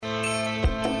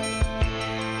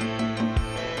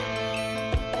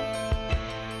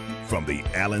from the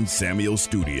Allen Samuel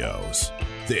Studios,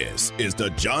 this is the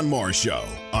John Morris Show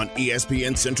on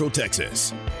ESPN Central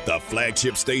Texas, the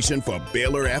flagship station for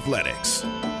Baylor Athletics.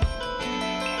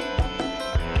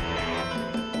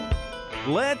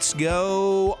 Let's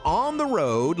go on the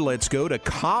road. Let's go to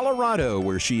Colorado,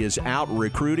 where she is out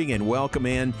recruiting, and welcome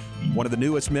in one of the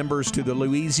newest members to the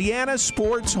Louisiana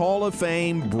Sports Hall of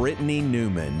Fame, Brittany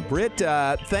Newman. Britt,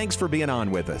 thanks for being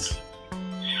on with us.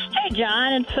 Hey,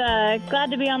 John. It's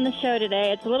glad to be on the show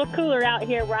today. It's a little cooler out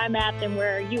here where I'm at than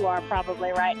where you are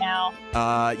probably right now.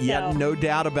 Yeah, no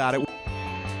doubt about it.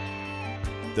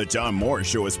 The John Morris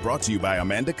Show is brought to you by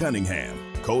Amanda Cunningham,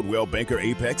 Coldwell Banker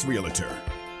Apex Realtor,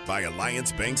 by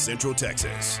Alliance Bank Central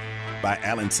Texas, by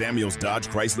Allen Samuels Dodge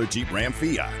Chrysler Jeep Ram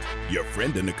Fiat, your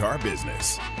friend in the car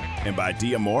business, and by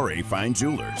Diamore Fine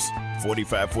Jewelers,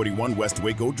 4541 West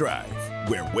Waco Drive,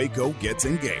 where Waco gets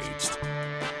engaged.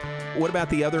 What about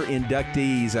the other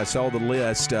inductees? I saw the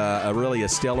list, really a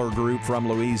stellar group from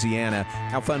Louisiana.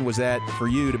 How fun was that for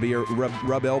you to be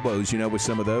rub elbows, with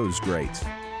some of those greats?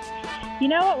 You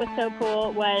know what was so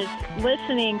cool was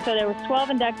listening. So there was 12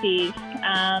 inductees,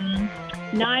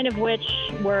 9 of which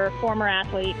were former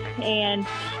athletes. And,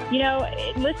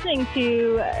 listening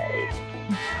to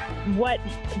what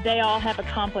they all have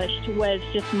accomplished was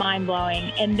just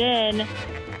mind-blowing.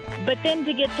 But then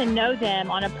to get to know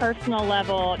them on a personal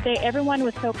level, everyone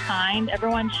was so kind.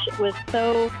 Everyone showed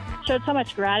so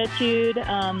much gratitude.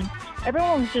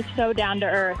 Everyone was just so down to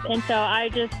earth. And so I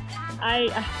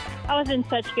was in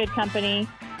such good company.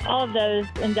 All of those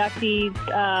inductees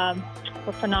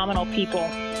were phenomenal people.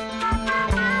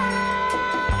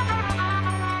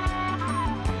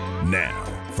 Now,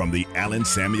 from the Allen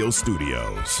Samuel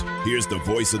Studios, here's the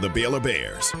voice of the Baylor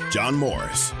Bears, John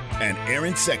Morris, and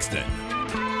Aaron Sexton.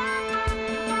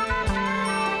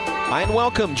 Hi, and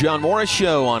welcome, John Morris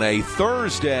Show on a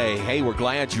Thursday. Hey, we're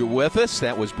glad you're with us.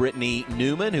 That was Brittany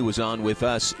Newman, who was on with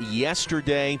us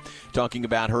yesterday, talking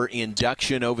about her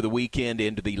induction over the weekend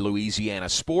into the Louisiana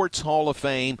Sports Hall of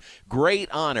Fame. Great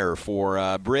honor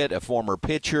for Britt, a former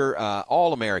pitcher,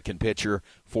 All-American pitcher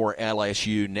for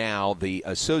LSU, now the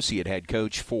associate head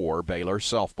coach for Baylor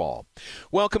softball.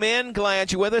 Welcome in.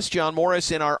 Glad you're with us. John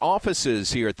Morris in our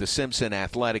offices here at the Simpson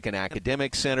Athletic and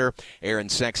Academic Center. Aaron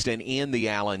Sexton in the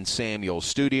Allen Samuel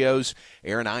Studios.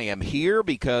 Aaron, I am here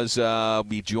because we'll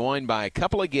be joined by a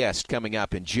couple of guests coming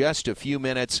up in just a few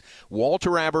minutes.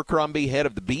 Walter Abercrombie, head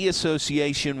of the Bee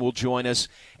Association, will join us,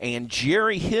 and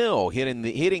Jerry Hill hitting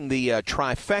the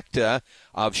trifecta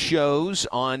of shows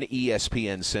on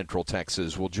ESPN Central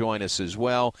Texas will join us as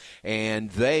well,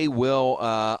 and they will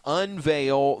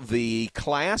unveil the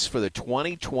class for the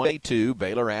 2022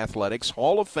 Baylor Athletics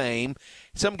Hall of Fame.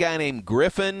 Some guy named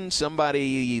Griffin,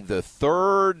 somebody the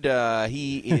third,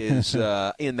 he is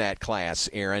in that class,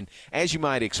 Aaron, as you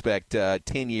might expect,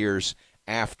 10 years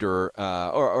after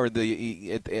or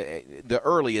the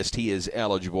earliest he is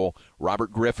eligible.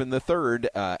 Robert Griffin III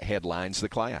headlines the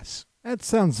class. That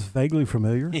sounds vaguely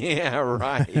familiar. Yeah,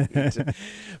 right.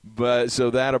 But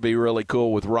so that'll be really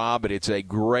cool with Rob, but it's a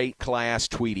great class.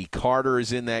 Tweety Carter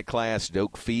is in that class,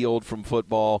 Doak Field from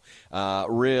football.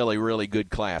 Really, really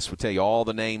good class. We'll tell you all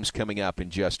the names coming up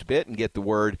in just a bit and get the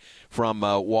word from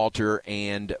Walter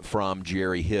and from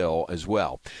Jerry Hill as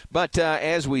well. But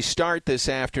as we start this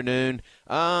afternoon,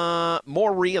 more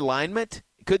realignment.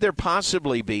 Could there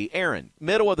possibly be, Aaron,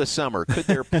 middle of the summer, could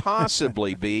there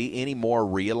possibly be any more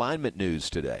realignment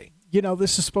news today?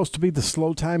 This is supposed to be the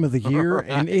slow time of the year, right.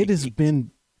 And it has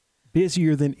been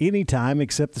busier than any time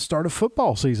except the start of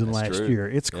football season last year.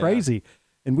 It's crazy. Yeah.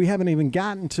 And we haven't even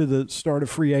gotten to the start of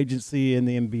free agency in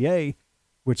the NBA,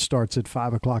 which starts at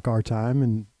 5 o'clock our time.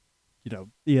 And,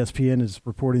 ESPN is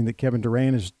reporting that Kevin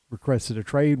Durant has requested a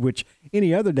trade, which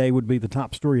any other day would be the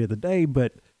top story of the day,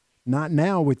 but not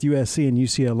now with USC and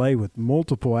UCLA, with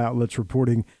multiple outlets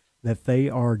reporting that they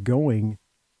are going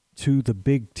to the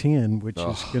Big Ten, which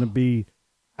is going to be,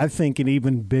 I think, an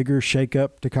even bigger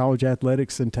shakeup to college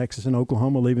athletics than Texas and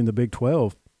Oklahoma leaving the Big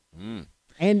 12. Mm.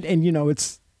 And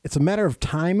it's a matter of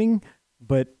timing,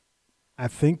 but I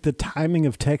think the timing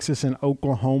of Texas and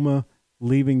Oklahoma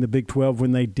leaving the Big 12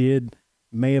 when they did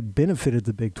may have benefited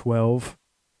the Big 12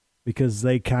 because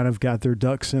they kind of got their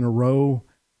ducks in a row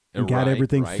and got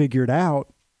everything figured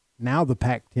out. Now the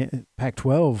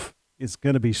Pac-12 is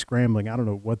going to be scrambling. I don't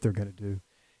know what they're going to do.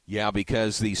 Yeah,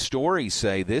 because the stories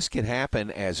say this could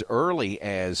happen as early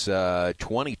as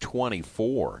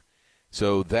 2024.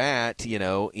 So that,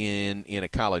 in a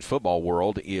college football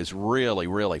world is really,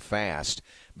 really fast.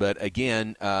 But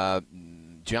again,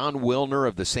 John Wilner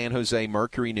of the San Jose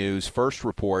Mercury News first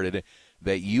reported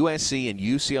that USC and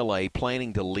UCLA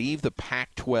planning to leave the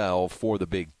Pac-12 for the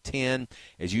Big Ten.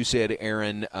 As you said,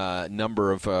 Aaron, a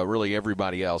number of really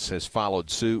everybody else has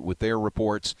followed suit with their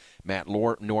reports. Matt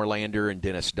Norlander and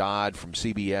Dennis Dodd from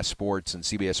CBS Sports and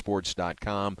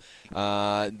CBSSports.com.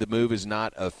 The move is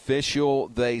not official,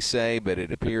 they say, but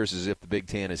it appears as if the Big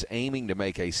Ten is aiming to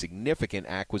make a significant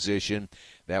acquisition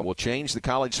that will change the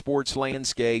college sports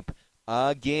landscape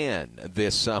again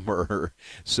this summer.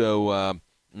 So,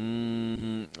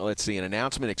 let's see. An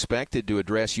announcement expected to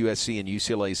address USC and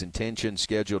UCLA's intention,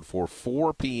 scheduled for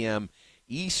 4 p.m.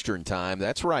 Eastern Time.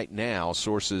 That's right now.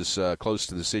 Sources close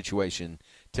to the situation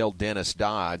tell Dennis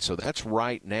Dodd. So that's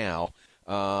right now.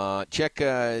 We'll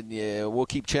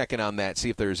keep checking on that, see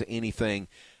if there's anything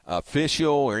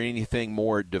official or anything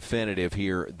more definitive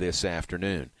here this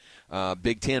afternoon.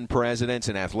 Big Ten presidents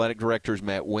and athletic directors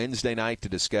met Wednesday night to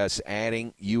discuss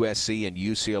adding USC and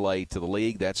UCLA to the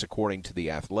league. That's according to The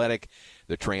Athletic.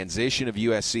 The transition of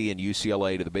USC and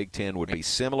UCLA to the Big Ten would be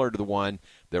similar to the one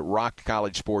that rocked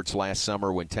college sports last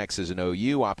summer when Texas and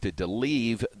OU opted to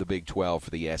leave the Big 12 for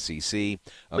the SEC,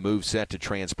 a move set to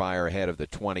transpire ahead of the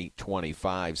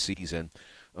 2025 season.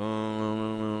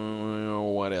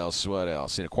 What else?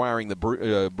 In acquiring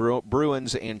the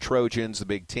Bruins and Trojans, the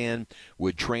Big Ten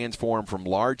would transform from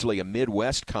largely a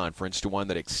Midwest conference to one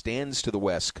that extends to the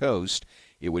West Coast.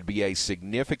 It would be a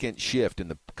significant shift in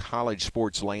the college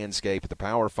sports landscape at the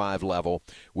Power 5 level,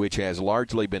 which has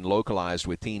largely been localized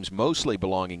with teams mostly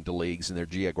belonging to leagues in their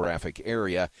geographic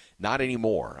area. Not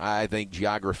anymore. I think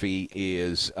geography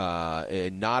is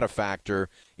not a factor.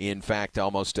 In fact,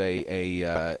 almost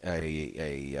a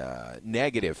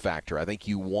negative factor. I think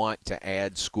you want to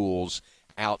add schools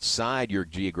outside your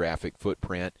geographic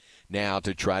footprint now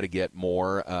to try to get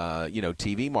more,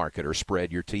 TV market or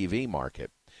spread your TV market.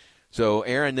 So,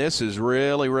 Aaron, this is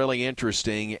really, really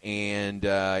interesting, and,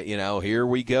 here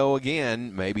we go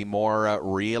again, maybe more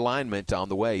realignment on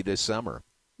the way this summer.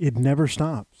 It never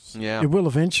stops. Yeah. It will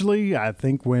eventually, I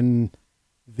think, when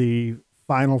the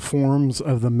final forms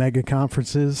of the mega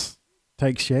conferences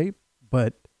take shape,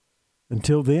 but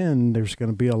until then, there's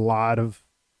going to be a lot of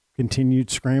continued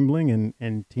scrambling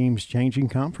and teams changing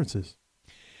conferences.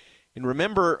 And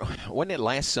remember, wasn't it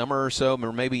last summer or so,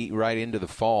 or maybe right into the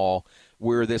fall,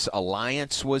 where this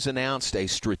alliance was announced, a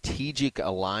strategic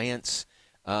alliance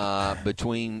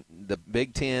between the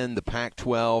Big Ten, the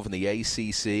Pac-12, and the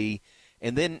ACC,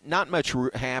 and then not much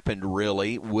happened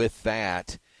really with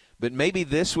that. But maybe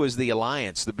this was the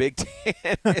alliance. The Big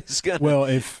Ten is going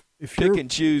to pick and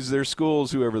choose their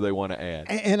schools, whoever they want to add.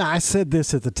 And I said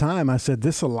this at the time. I said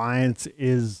this alliance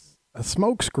is a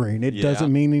smokescreen. It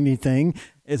doesn't mean anything.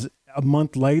 As a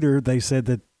month later, they said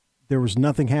that there was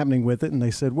nothing happening with it, and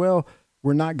they said, well,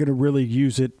 we're not going to really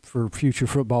use it for future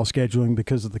football scheduling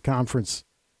because of the conference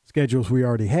schedules we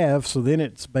already have. So then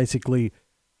it's basically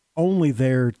only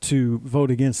there to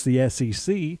vote against the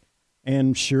SEC.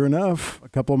 And sure enough, a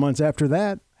couple of months after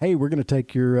that, hey, we're going to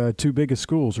take your two biggest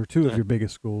schools or two of your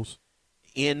biggest schools.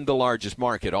 In the largest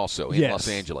market also, in Los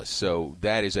Angeles. So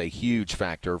that is a huge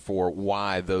factor for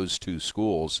why those two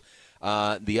schools.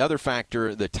 The other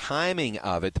factor, the timing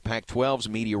of it, the Pac-12's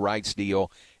media rights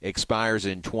deal expires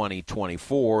in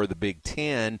 2024. The Big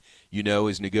Ten,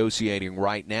 is negotiating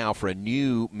right now for a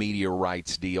new media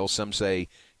rights deal. Some say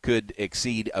could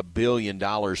exceed $1 billion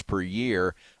per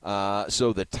year.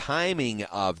 So the timing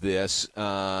of this,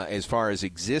 as far as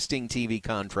existing TV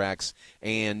contracts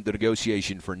and the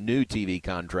negotiation for new TV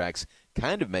contracts,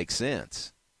 kind of makes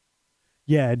sense.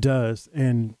 Yeah, it does.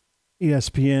 And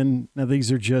ESPN, now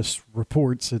these are just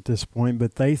reports at this point,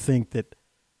 but they think that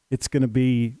it's going to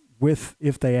be,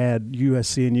 if they add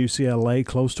USC and UCLA,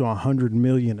 close to $100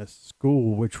 million a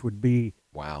school, which would be,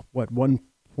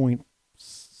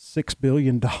 $1.6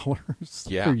 billion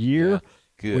per year? Yeah.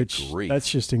 Good grief. That's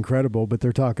just incredible. But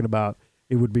they're talking about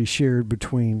it would be shared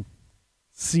between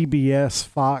CBS,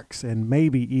 Fox, and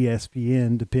maybe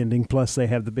ESPN, depending. Plus, they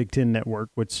have the Big Ten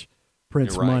Network, which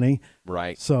prints money.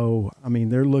 Right. So,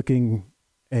 they're looking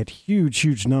at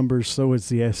huge numbers. So is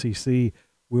the SEC.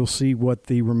 We'll see what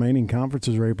the remaining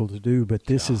conferences are able to do. But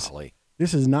this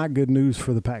is not good news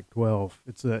for the Pac-12.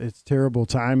 It's terrible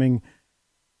timing.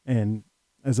 And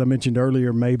as I mentioned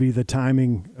earlier, maybe the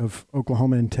timing of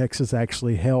Oklahoma and Texas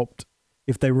actually helped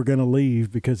if they were going to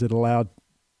leave, because it allowed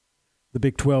the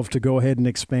Big 12 to go ahead and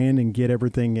expand and get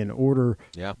everything in order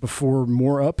before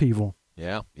more upheaval.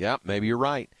 Yeah, maybe you're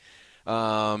right.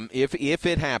 If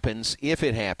it happens,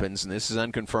 and this is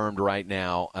unconfirmed right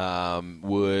now,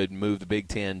 would move the Big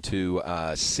Ten to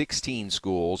 16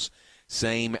 schools,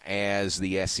 same as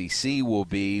the SEC will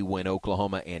be when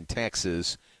Oklahoma and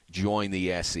Texas join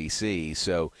the SEC.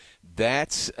 So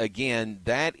that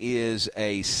is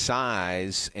a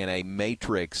size and a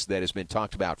matrix that has been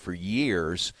talked about for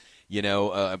years.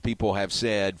 People have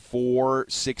said 4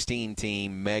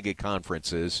 16-team mega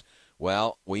conferences.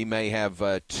 Well, we may have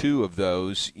 2 of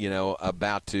those,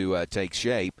 about to take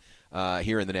shape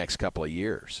here in the next couple of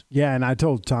years. Yeah, and I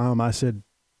told Tom, I said,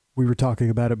 we were talking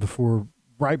about it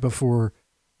right before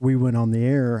we went on the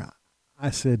air. I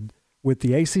said, with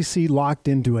the ACC locked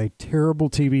into a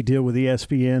terrible TV deal with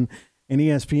ESPN,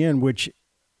 which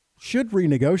should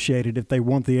renegotiate it if they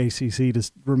want the ACC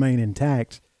to remain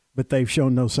intact, but they've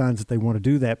shown no signs that they want to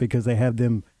do that because they have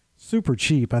them super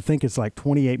cheap. I think it's like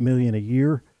 $28 million a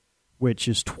year, which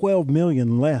is $12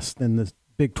 million less than the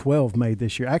Big 12 made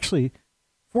this year. Actually,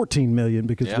 $14 million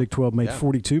because the Big 12 made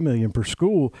 $42 million per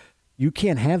school. You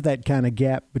can't have that kind of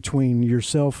gap between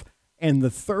yourself and the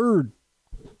third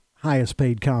highest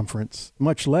paid conference,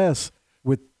 much less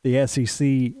with the SEC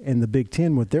and the Big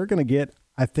Ten. What they're going to get,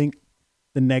 I think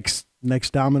the next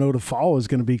domino to fall is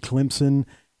going to be Clemson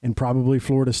and probably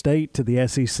Florida State to the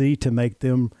SEC to make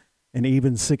them an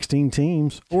even 16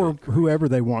 teams or whoever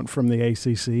they want from the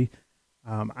ACC.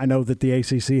 I know that the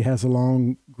ACC has a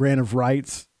long grant of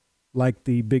rights like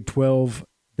the Big 12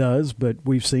 does, but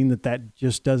we've seen that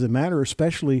just doesn't matter,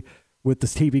 especially with the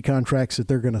TV contracts that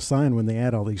they're going to sign when they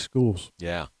add all these schools.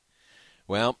 Yeah.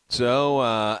 Well,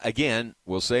 so, again,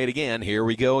 we'll say it again. Here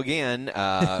we go again.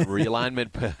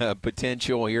 Realignment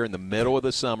potential here in the middle of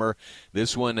the summer.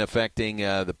 This one affecting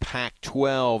the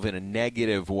Pac-12 in a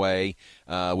negative way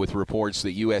with reports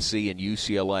that USC and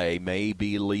UCLA may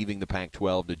be leaving the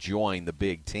Pac-12 to join the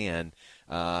Big Ten.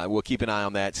 We'll keep an eye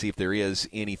on that, see if there is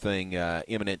anything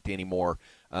imminent anymore.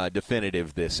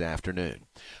 Definitive this afternoon.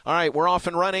 All right, we're off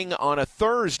and running on a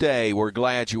Thursday. We're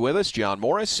glad you're with us. John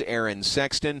Morris, Aaron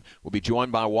Sexton will be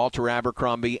joined by Walter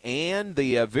Abercrombie and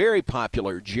the very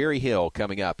popular Jerry Hill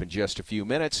coming up in just a few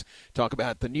minutes. Talk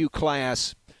about the new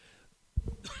class,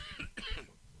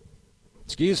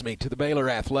 to the Baylor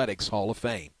Athletics Hall of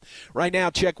Fame. Right now,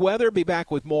 check weather. Be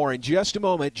back with more in just a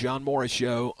moment. John Morris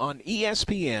Show on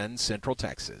ESPN Central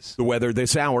Texas. The weather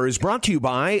this hour is brought to you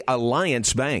by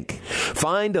Alliance Bank.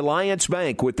 Find Alliance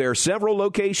Bank with their several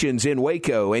locations in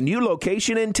Waco and new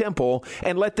location in Temple,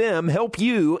 and let them help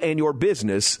you and your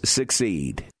business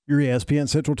succeed. Your ESPN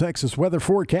Central Texas weather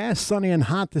forecast, sunny and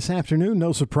hot this afternoon.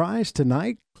 No surprise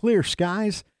tonight. Clear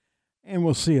skies, and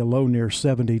we'll see a low near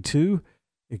 72.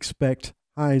 Expect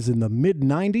highs in the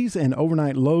mid-90s and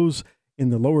overnight lows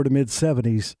in the lower to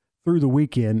mid-70s through the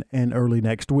weekend and early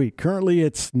next week. Currently,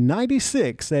 it's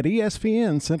 96 at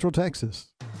ESPN Central Texas.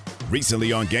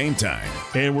 Recently on Game Time.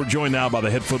 And we're joined now by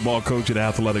the head football coach and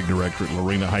athletic director at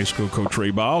Lorena High School, Coach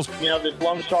Trey Biles. This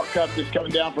Lone Star Cup that's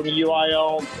coming down from the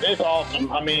UIL, it's awesome.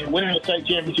 I mean, winning the state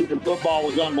championship in football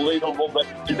was unbelievable, but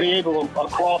to be able to,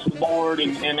 across the board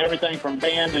and everything from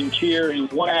band and cheer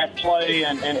and one-act play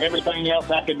and everything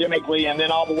else academically, and then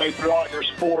all the way through all your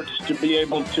sports, to be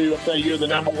able to say you're the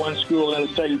number one school in the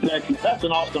state of Texas, that's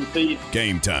an awesome feat.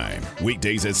 Game Time,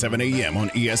 weekdays at 7 a.m. on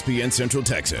ESPN Central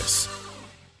Texas.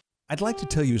 I'd like to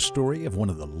tell you a story of one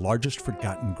of the largest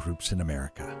forgotten groups in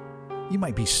America. You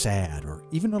might be sad or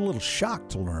even a little shocked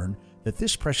to learn that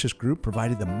this precious group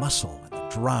provided the muscle and the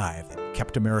drive that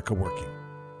kept America working.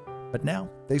 But now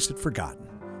they sit forgotten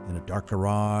in a dark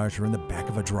garage or in the back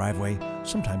of a driveway,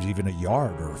 sometimes even a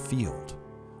yard or a field.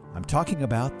 I'm talking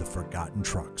about the forgotten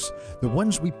trucks, the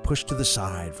ones we push to the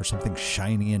side for something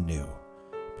shiny and new.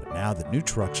 But now that new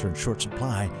trucks are in short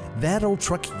supply, that old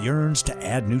truck yearns to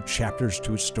add new chapters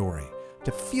to its story,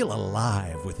 to feel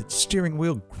alive with its steering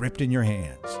wheel gripped in your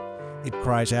hands. It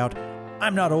cries out,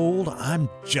 "I'm not old, I'm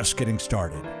just getting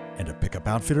started." And at Pickup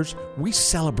Outfitters, we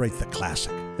celebrate the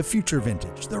classic, the future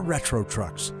vintage, the retro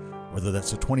trucks, whether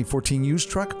that's a 2014 used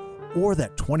truck or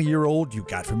that 20-year-old you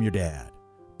got from your dad.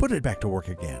 Put it back to work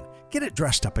again, get it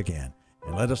dressed up again,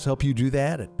 and let us help you do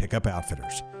that at Pickup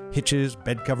Outfitters. Hitches,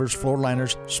 bed covers, floor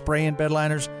liners, spray and bed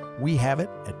liners, we have it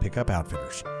at Pickup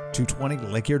Outfitters, 220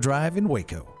 Lakeyear Drive in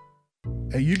Waco.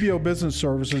 At UBO Business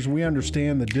Services, we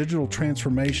understand that digital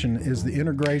transformation is the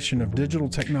integration of digital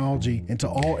technology into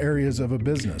all areas of a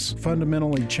business,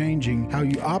 fundamentally changing how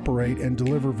you operate and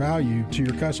deliver value to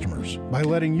your customers. By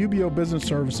letting UBO Business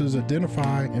Services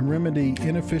identify and remedy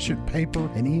inefficient paper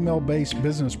and email-based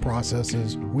business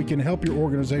processes, we can help your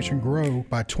organization grow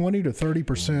by 20 to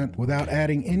 30% without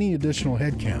adding any additional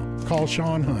headcount. Call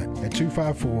Sean Hunt at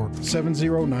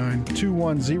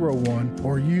 254-709-2101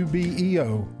 or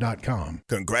ubeo.com.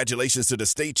 Congratulations to the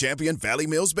state champion Valley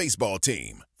Mills baseball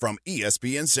team from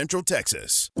ESPN Central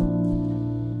Texas.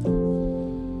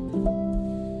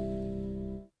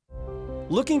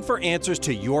 Looking for answers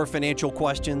to your financial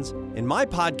questions? In my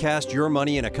podcast, Your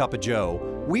Money in a Cup of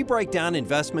Joe, we break down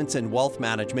investments and wealth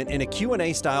management in a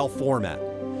Q&A style format.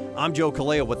 I'm Joe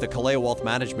Kaleo with the Kaleo Wealth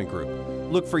Management Group.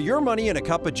 Look for Your Money in a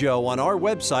Cup of Joe on our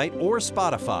website or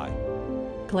Spotify.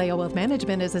 Kaleo Wealth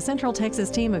Management is a Central Texas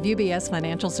team of UBS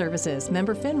Financial Services,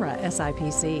 member FINRA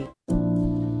SIPC.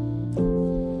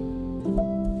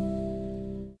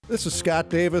 This is Scott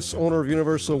Davis, owner of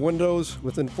Universal Windows.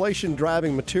 With inflation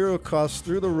driving material costs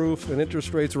through the roof and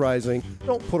interest rates rising,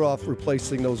 don't put off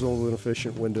replacing those old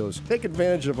inefficient windows. Take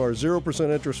advantage of our 0%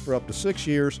 interest for up to 6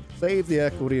 years. Save the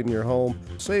equity in your home.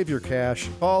 Save your cash.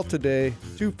 Call today,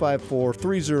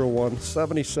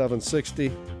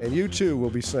 254-301-7760, and you too will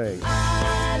be saying,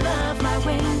 I love my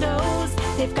windows.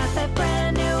 They've got that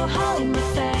brand new home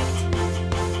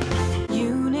effect.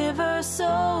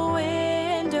 Universal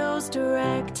Windows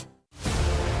Direct.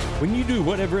 When you do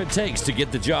whatever it takes to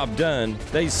get the job done,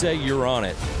 they say you're on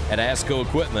it. At ASCO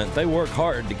Equipment, they work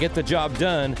hard to get the job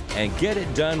done and get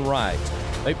it done right.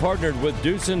 They partnered with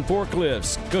Doosan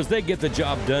Forklifts because they get the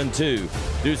job done too.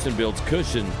 Doosan builds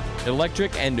cushion,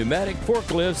 electric, and pneumatic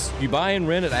forklifts you buy and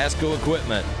rent at ASCO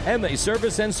Equipment, and they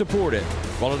service and support it.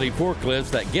 Quality forklifts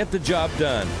that get the job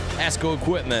done. ASCO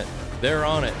Equipment, they're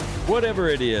on it, whatever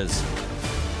it is.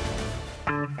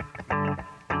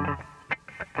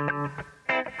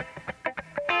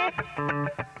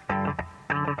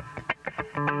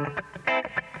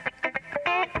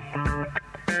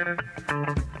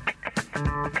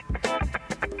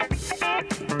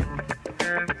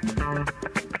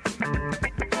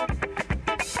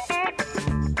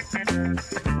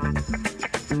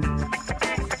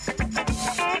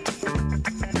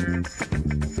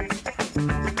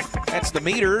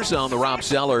 Meters on the Rob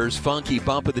Sellers Funky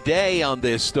Bump of the Day on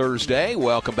this Thursday.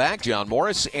 Welcome back, John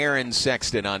Morris, Aaron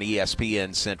Sexton on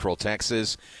ESPN Central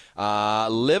Texas.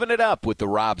 Living it up with the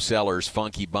Rob Sellers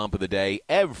Funky Bump of the Day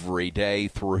every day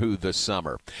through the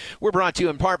summer. We're brought to you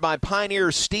in part by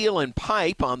Pioneer Steel and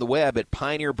Pipe on the web at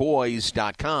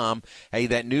pioneerboys.com. Hey,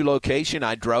 that new location,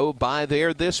 I drove by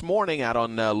there this morning out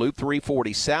on Loop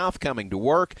 340 South coming to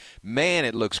work. Man,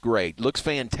 it looks great. Looks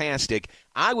fantastic.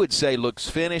 I would say looks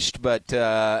finished, but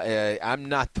I'm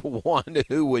not the one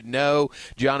who would know.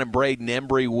 John and Braden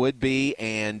Embry would be,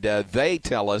 and they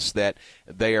tell us that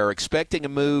they are expecting a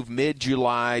move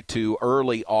mid-July to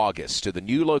early August to the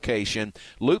new location,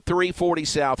 Loop 340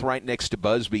 South, right next to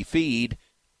Busby Feed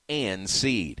and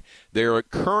Seed. Their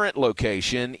current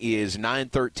location is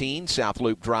 913 South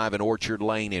Loop Drive and Orchard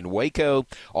Lane in Waco.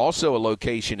 Also a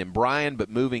location in Bryan, but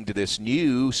moving to this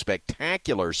new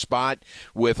spectacular spot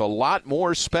with a lot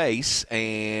more space,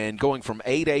 and going from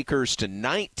 8 acres to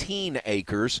 19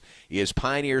 acres is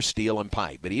Pioneer Steel and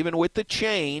Pipe. But even with the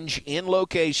change in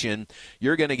location,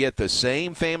 you're going to get the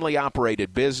same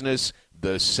family-operated business,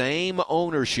 the same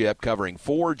ownership covering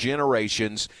 4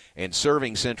 generations and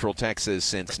serving Central Texas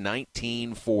since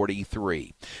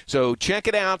 1943. So check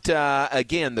it out.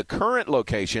 Again, the current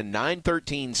location,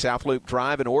 913 South Loop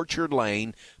Drive and Orchard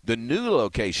Lane. The new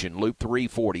location, Loop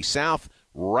 340 South,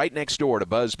 right next door to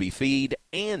Busby Feed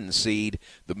and Seed.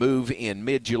 The move in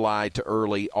mid-July to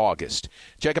early August.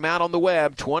 Check them out on the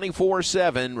web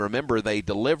 24/7. Remember, they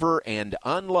deliver and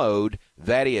unload.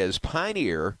 That is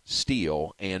Pioneer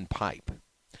Steel and Pipe.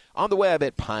 On the web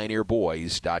at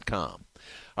pioneerboys.com.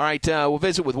 All right, we'll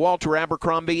visit with Walter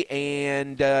Abercrombie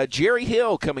and Jerry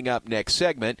Hill coming up next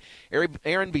segment.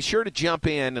 Aaron, be sure to jump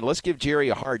in, and let's give Jerry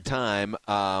a hard time.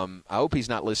 I hope he's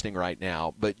not listening right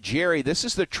now. But, Jerry, this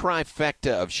is the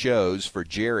trifecta of shows for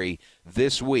Jerry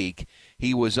this week.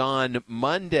 He was on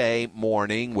Monday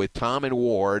morning with Tom and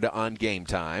Ward on Game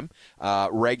Time,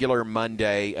 regular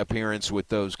Monday appearance with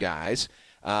those guys.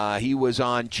 He was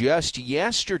on just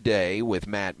yesterday with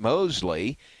Matt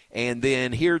Mosley. And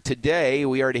then here today,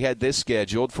 we already had this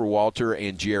scheduled for Walter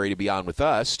and Jerry to be on with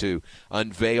us to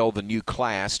unveil the new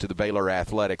class to the Baylor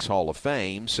Athletics Hall of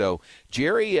Fame. So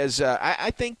Jerry is, I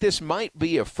think this might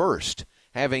be a first,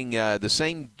 having the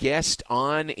same guest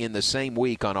on in the same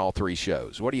week on all 3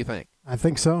 shows. What do you think? I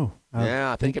think so.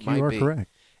 I think it might be. You are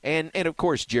correct. And of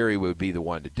course, Jerry would be the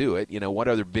one to do it. You know, what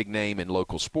other big name in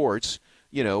local sports,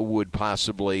 you know, would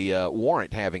possibly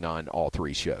warrant having on all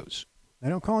 3 shows? They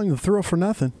don't call him the Thrill for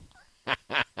nothing.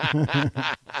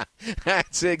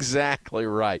 That's exactly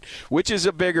right. Which is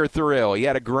a bigger thrill? He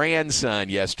had a grandson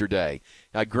yesterday.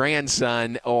 Having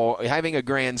a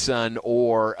grandson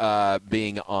or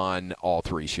being on all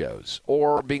 3 shows.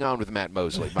 Or being on with Matt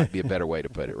Mosley might be a better way to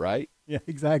put it, right? Yeah,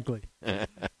 exactly.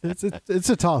 It's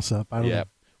a toss-up. I don't know.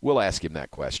 We'll ask him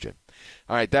that question.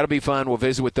 All right, that'll be fun. We'll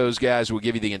visit with those guys. We'll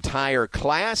give you the entire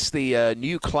class, the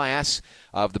new class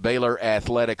of the Baylor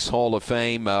Athletics Hall of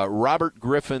Fame. Robert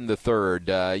Griffin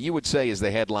III, you would say is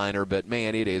the headliner, but,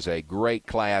 man, it is a great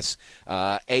class.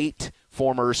 8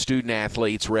 former student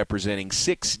athletes representing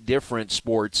 6 different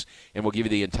sports, and we'll give you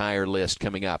the entire list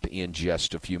coming up in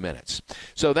just a few minutes.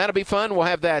 So that'll be fun. We'll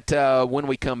have that when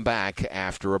we come back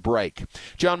after a break.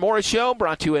 John Morris Show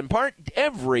brought to you in part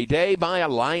every day by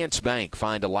Alliance Bank.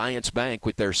 Find Alliance Bank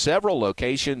with their several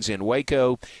locations in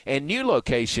Waco and new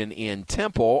location in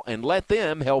Temple, and let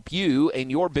them help you and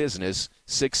your business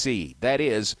succeed. That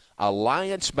is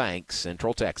Alliance Bank,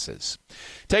 Central Texas.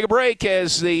 Take a break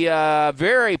as the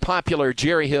very popular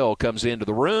Jerry Hill comes into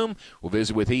the room. We'll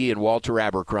visit with he and Walter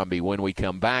Abercrombie when we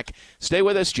come back. Stay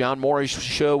with us. John Morris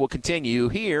Show will continue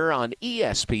here on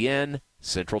ESPN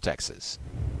Central Texas.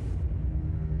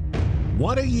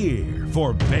 What a year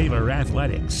for Baylor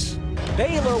Athletics.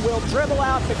 Baylor will dribble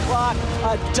out the clock.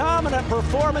 A dominant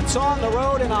performance on the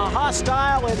road in a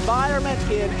hostile environment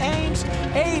in Ames.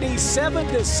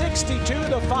 87-62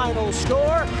 the final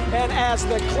score. And as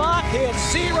the clock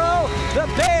hits 0,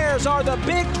 the Bears are the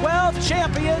Big 12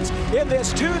 champions in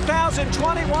this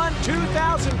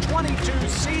 2021-2022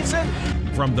 season.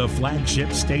 From the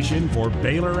flagship station for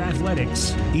Baylor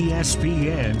Athletics,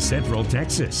 ESPN Central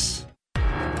Texas.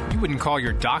 You wouldn't call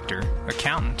your doctor,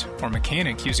 accountant, or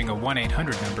mechanic using a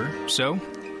 1-800 number, so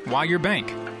why your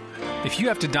bank? If you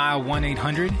have to dial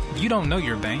 1-800, you don't know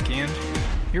your bank, and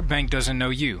your bank doesn't know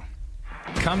you.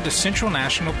 Come to Central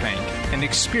National Bank and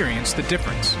experience the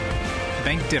difference.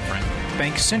 Bank different.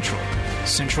 Bank Central.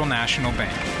 Central National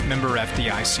Bank. Member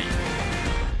FDIC.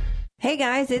 Hey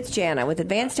guys, it's Jana with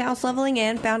Advanced House Leveling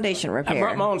and Foundation Repair. I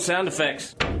brought my own sound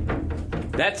effects.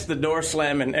 That's the door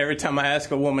slamming every time I ask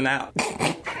a woman out.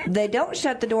 They don't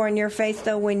shut the door in your face,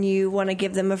 though, when you want to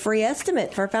give them a free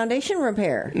estimate for foundation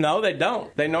repair. No, they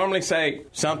don't. They normally say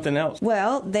something else.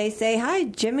 Well, they say, hi,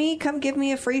 Jimmy, come give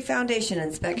me a free foundation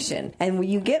inspection. And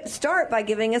you start by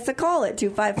giving us a call at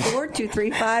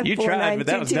 254-235-4922. You tried, but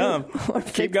that was dumb. Or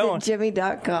Keep going.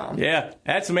 FixItJimmy.com. Yeah,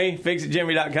 that's me,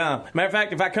 FixItJimmy.com. Matter of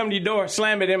fact, if I come to your door,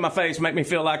 slam it in my face, make me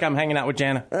feel like I'm hanging out with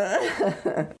Jana.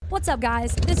 What's up,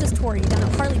 guys? This is Tori down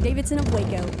at Harley-Davidson of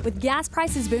Waco. With gas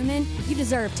prices booming, you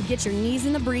deserve to get your knees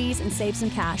in the breeze and save some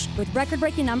cash. With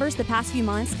record-breaking numbers the past few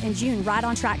months and June right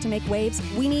on track to make waves,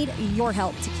 we need your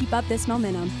help to keep up this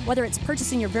momentum. Whether it's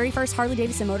purchasing your very first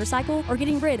Harley-Davidson motorcycle or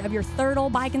getting rid of your third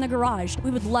old bike in the garage,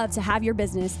 we would love to have your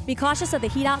business. Be cautious of the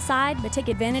heat outside, but take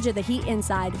advantage of the heat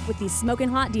inside with these smoking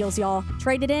hot deals, y'all.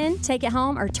 Trade it in, take it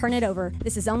home, or turn it over.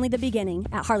 This is only the beginning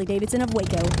at Harley-Davidson of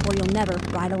Waco, where you'll never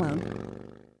ride alone.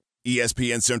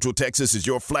 ESPN Central Texas is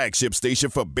your flagship station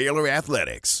for Baylor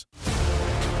Athletics.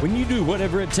 When you do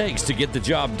whatever it takes to get the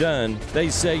job done, they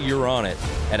say you're on it.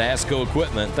 At ASCO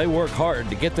Equipment, they work hard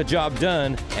to get the job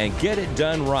done and get it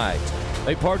done right.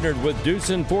 They partnered with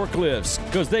Doosan Forklifts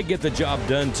because they get the job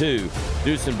done too.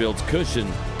 Doosan builds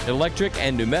cushion, electric,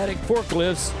 and pneumatic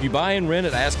forklifts you buy and rent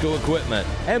at ASCO Equipment,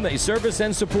 and they service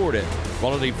and support it.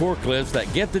 Quality forklifts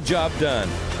that get the job done.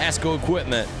 ASCO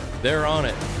Equipment, they're on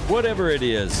it, whatever it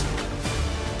is.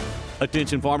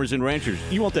 Attention farmers and ranchers,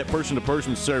 you want that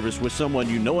person-to-person service with someone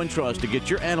you know and trust to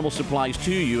get your animal supplies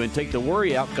to you and take the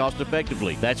worry out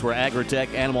cost-effectively. That's where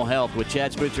Agritech Animal Health with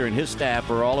Chad Spitzer and his staff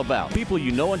are all about. People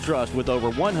you know and trust with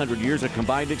over 100 years of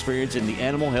combined experience in the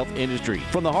animal health industry.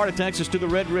 From the heart of Texas to the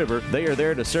Red River, they are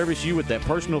there to service you with that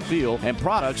personal feel and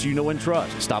products you know and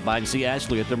trust. Stop by and see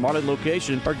Ashley at their Marlin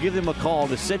location or give them a call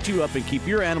to set you up and keep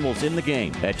your animals in the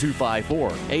game at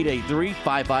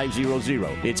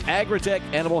 254-883-5500. It's Agritech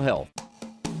Animal Health.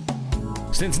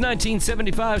 Since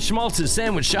 1975, Schmaltz's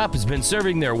Sandwich Shop has been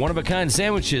serving their one-of-a-kind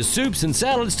sandwiches, soups, and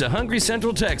salads to hungry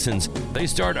Central Texans. They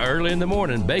start early in the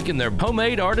morning baking their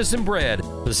homemade artisan bread.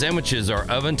 The sandwiches are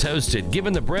oven-toasted,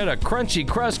 giving the bread a crunchy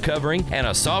crust covering and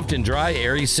a soft and dry,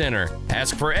 airy center.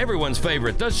 Ask for everyone's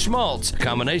favorite, the Schmaltz,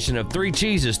 combination of 3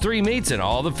 cheeses, 3 meats, and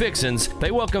all the fixins.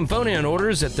 They welcome phone-in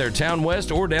orders at their Town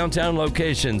West or downtown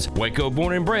locations. Waco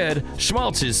born and bred,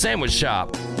 Schmaltz's Sandwich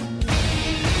Shop.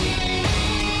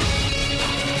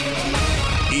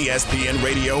 ESPN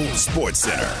Radio Sports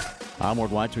Center. I'm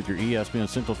Ward White with your ESPN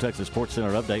Central Texas Sports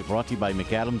Center update brought to you by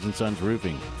McAdams & Sons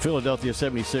Roofing. Philadelphia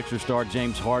 76ers star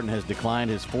James Harden has declined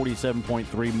his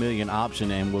 $47.3 million option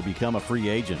and will become a free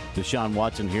agent. Deshaun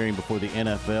Watson hearing before the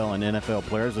NFL and NFL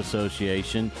Players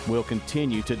Association will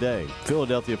continue today.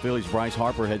 Philadelphia Phillies Bryce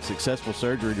Harper had successful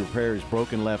surgery to repair his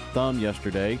broken left thumb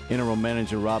yesterday. Interim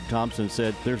manager Rob Thompson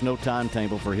said there's no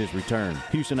timetable for his return.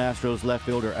 Houston Astros left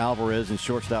fielder Alvarez and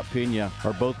shortstop Pena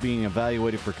are both being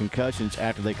evaluated for concussions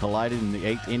after they collided decided in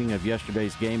the 8th inning of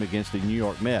yesterday's game against the New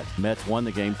York Mets. Mets won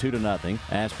the game 2-0.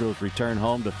 Astros return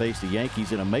home to face the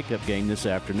Yankees in a makeup game this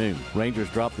afternoon. Rangers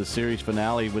dropped the series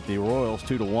finale with the Royals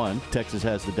 2-1. Texas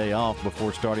has the day off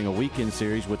before starting a weekend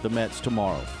series with the Mets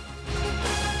tomorrow.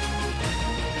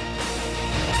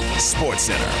 Sports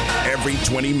Center, every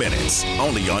 20 minutes,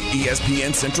 only on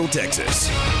ESPN Central Texas.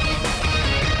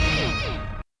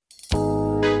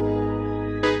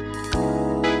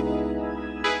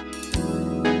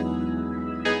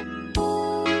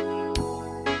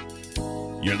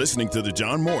 You're listening to The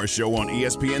John Morris Show on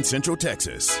ESPN Central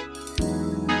Texas.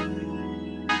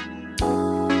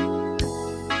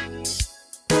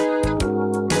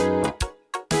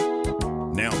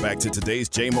 Now back to today's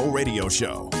JMO Radio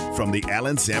Show from the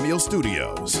Allen Samuel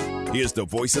Studios. Here's the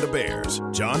voice of the Bears,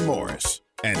 John Morris,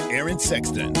 and Aaron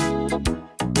Sexton.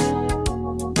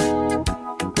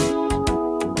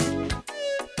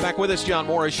 Back with us, John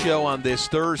Morris Show on this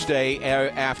Thursday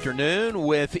afternoon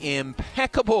with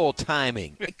impeccable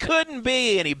timing. It couldn't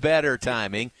be any better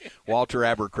timing. Walter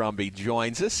Abercrombie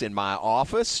joins us in my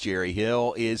office. Jerry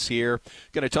Hill is here.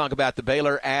 Going to talk about the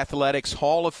Baylor Athletics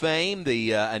Hall of Fame,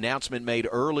 the announcement made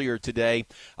earlier today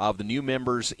of the new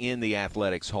members in the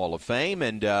Athletics Hall of Fame.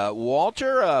 And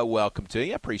Walter, welcome to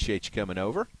you. I appreciate you coming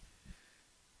over.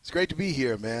 It's great to be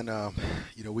here, man.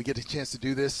 We get a chance to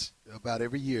do this about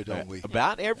every year, don't we?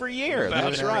 About every year.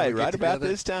 That's right. Right about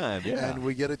this time. Yeah. And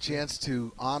we get a chance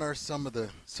to honor some of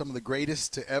the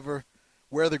greatest to ever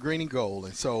wear the green and gold.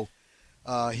 And so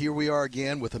here we are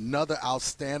again with another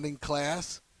outstanding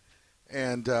class.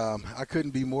 And I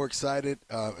couldn't be more excited.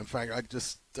 In fact, I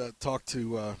just talked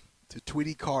to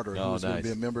Tweety Carter, who's going to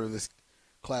be a member of this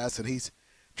class, and he's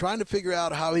trying to figure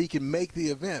out how he can make the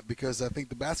event because I think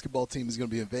the basketball team is going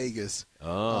to be in Vegas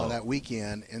that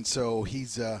weekend. And so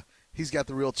he's got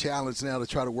the real challenge now to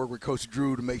try to work with Coach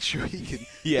Drew to make sure he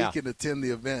can attend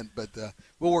the event. But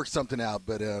we'll work something out.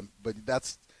 But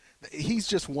he's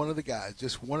just one of the guys,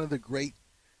 just one of the great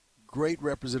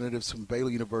representatives from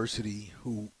Baylor University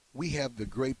who we have the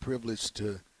great privilege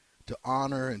to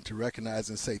honor and to recognize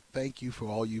and say thank you for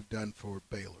all you've done for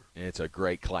Baylor. It's a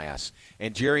great class.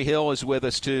 And Jerry Hill is with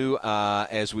us, too.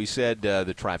 As we said,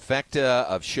 the trifecta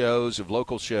of shows, of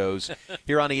local shows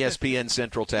here on ESPN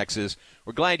Central Texas.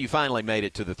 We're glad you finally made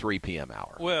it to the 3 p.m.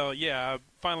 hour. Well, yeah, I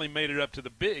finally made it up to the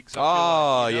bigs. That's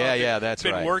right.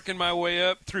 Been working my way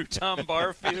up through Tom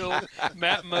Barfield,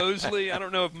 Matt Mosley. I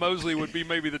don't know if Mosley would be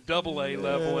maybe the AA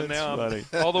level, and now I'm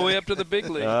all the way up to the big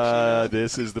leagues.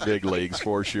 This is the big leagues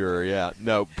for sure, yeah.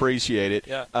 No, appreciate it.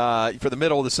 Yeah. For the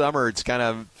middle of the summer, it's kind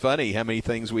of funny how many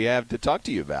things we have to talk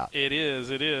to you about. It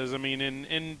is. I mean,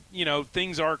 and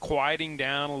things are quieting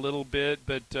down a little bit,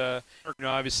 but,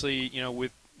 obviously,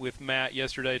 with Matt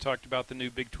yesterday, talked about the new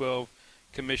Big 12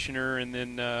 commissioner, and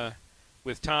then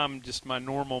with Tom, just my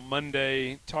normal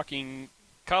Monday, talking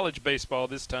college baseball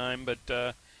this time. But,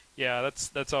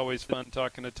 that's always fun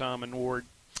talking to Tom and Ward.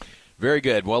 Very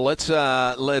good. Well,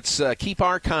 let's keep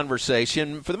our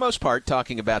conversation, for the most part,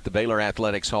 talking about the Baylor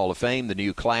Athletics Hall of Fame, the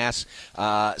new class.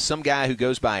 Some guy who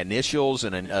goes by initials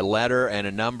and a letter and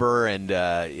a number, and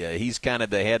he's kind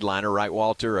of the headliner, right,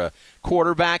 Walter? A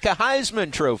quarterback, a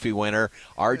Heisman Trophy winner.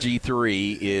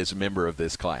 RG3 is a member of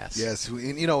this class. Yes,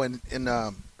 and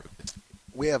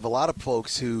we have a lot of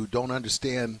folks who don't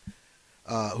understand,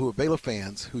 who are Baylor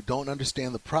fans, who don't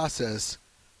understand the process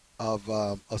of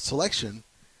a selection.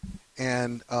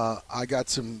 And I got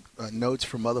some notes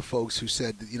from other folks who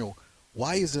said,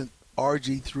 why isn't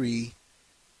RG3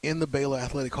 in the Baylor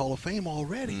Athletic Hall of Fame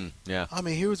already? Yeah. I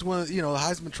mean, here's one of the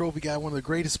Heisman Trophy guy, one of the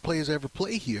greatest players to ever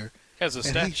play here. Has a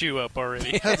statue up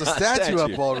already. Has a statue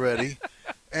up already.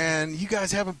 And you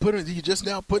guys haven't put it, you're just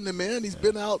now putting him in. He's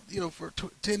been out, for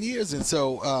 10 years. And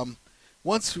so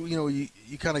once, you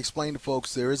kind of explain to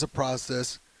folks there is a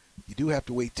process. You do have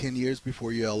to wait 10 years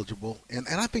before you're eligible. And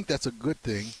I think that's a good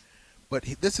thing. But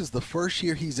this is the first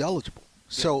year he's eligible.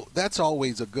 So that's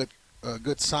always a good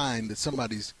sign that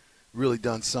somebody's really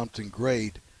done something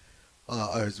great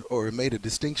or made a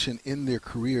distinction in their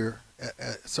career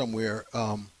somewhere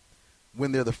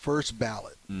when they're the first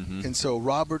ballot. Mm-hmm. And so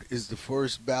Robert is the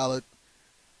first ballot,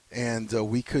 and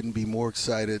we couldn't be more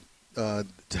excited to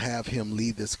have him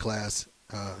lead this class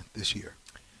this year.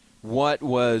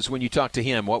 When you talked to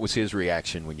him, what was his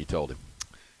reaction when you told him?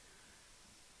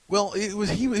 Well,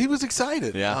 he was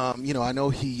excited. Yeah. I know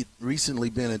he'd recently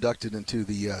been inducted into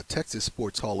the Texas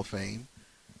Sports Hall of Fame.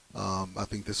 I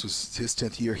think this was his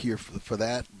 10th year here for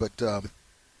that. But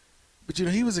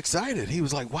he was excited. He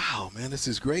was like, "Wow, man, this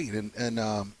is great."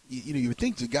 And you would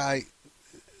think the guy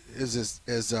is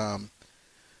as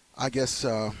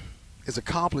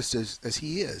accomplished as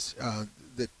he is.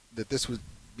 That that this would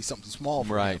be something small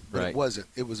for Right, him, but right. it wasn't.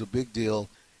 It was a big deal.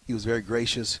 He was very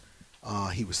gracious.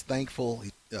 He was thankful.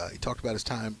 He talked about his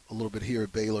time a little bit here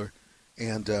at Baylor,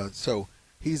 and so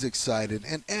he's excited.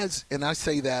 And I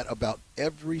say that about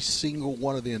every single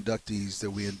one of the inductees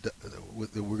that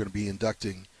we're going to be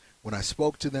inducting. When I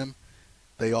spoke to them,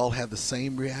 they all had the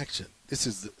same reaction. This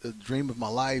is the dream of my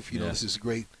life. This is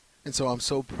great. And so I'm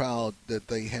so proud that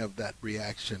they have that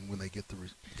reaction when they get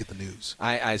the news.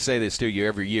 I say this to you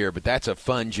every year, but that's a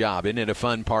fun job. Isn't it a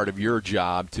fun part of your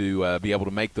job to be able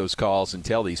to make those calls and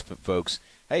tell these folks,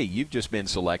 hey, you've just been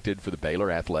selected for the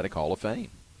Baylor Athletic Hall of Fame?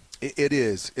 It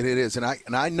is, and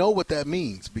I know what that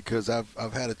means because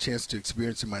I've had a chance to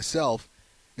experience it myself,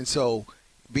 and so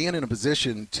being in a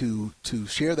position to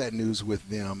share that news with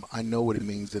them, I know what it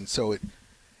means, and so it.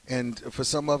 And for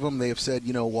some of them, they have said,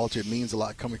 Walter, it means a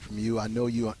lot coming from you. I know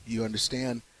you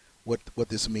understand what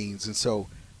this means. And so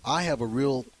I have a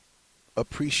real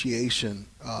appreciation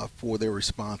for their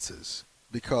responses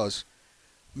because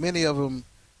many of them,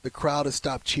 the crowd has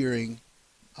stopped cheering.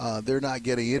 They're not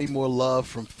getting any more love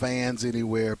from fans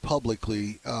anywhere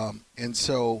publicly. And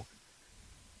so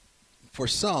for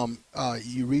some,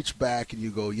 you reach back and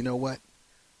you go, you know what?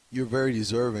 You're very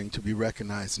deserving to be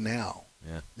recognized now.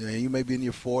 Yeah. You may be in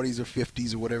your 40s or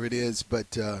 50s or whatever it is,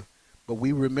 but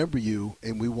we remember you,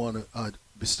 and we want to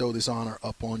bestow this honor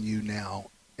upon you now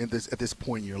at this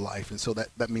point in your life, and so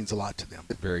that means a lot to them.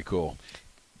 Very cool.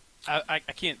 I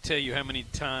can't tell you how many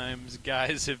times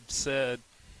guys have said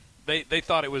they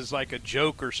thought it was like a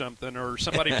joke or something, or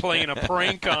somebody playing a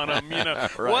prank on them.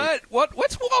 Right.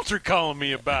 What's Walter calling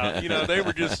me about?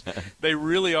 They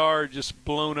really are just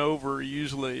blown over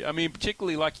usually. I mean,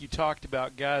 particularly like you talked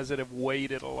about, guys that have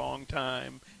waited a long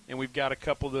time, and we've got a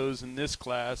couple of those in this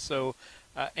class. So,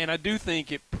 and I do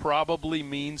think it probably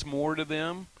means more to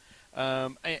them.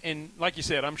 And like you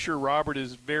said, I'm sure Robert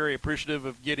is very appreciative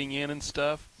of getting in and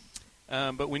stuff.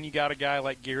 But when you got a guy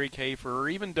like Gary Kafer or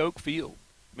even Doak Field,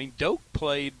 I mean, Doak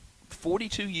played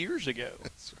 42 years ago.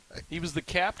 That's right. He was the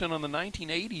captain on the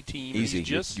 1980 team. Easy.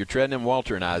 You're treading in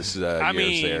Walter and I's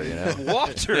years there.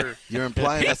 Walter. You're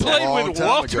implying he that's a played long with time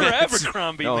Walter ago.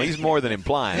 Abercrombie. No, man. he's more than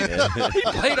implying it. He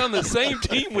played on the same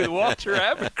team with Walter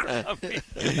Abercrombie.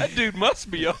 That dude must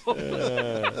be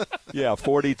old. Yeah,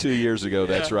 42 years ago.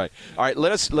 That's right. All right,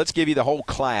 let's give you the whole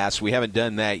class. We haven't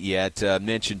done that yet.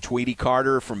 Mentioned Tweety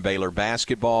Carter from Baylor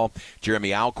basketball,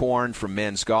 Jeremy Alcorn from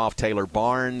men's golf, Taylor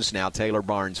Barnes, now Taylor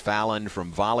Barnes Fallon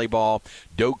from volleyball,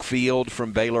 Doak Field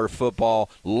from Baylor football,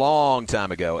 long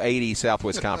time ago, 80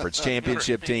 Southwest Conference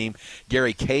Championship team,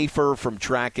 Gary Kafer from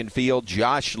track and field,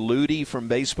 Josh Ludy from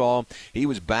baseball. He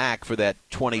was back for that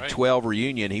 2012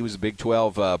 reunion. He was the Big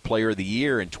 12 Player of the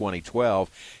Year in 2012.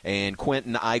 And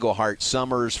Quentin Eigelhart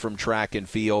Summers from track and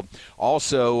field.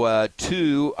 Also,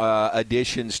 two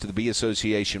additions to the B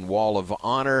Association Wall of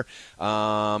Honor.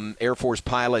 Air Force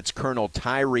pilots Colonel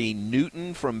Tyree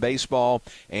Newton from baseball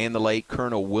and the late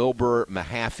Colonel Wilbur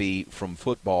Mahaffey from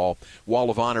football. Wall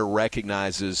of Honor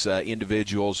recognizes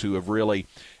individuals who have really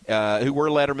who were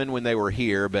Lettermen when they were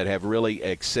here, but have really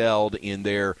excelled in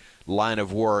their line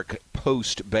of work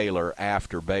post Baylor,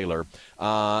 after Baylor.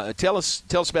 Tell us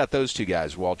about those two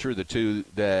guys, Walter, the two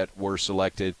that were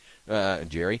selected,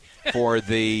 Jerry, for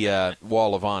the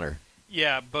Wall of Honor.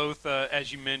 Yeah, both,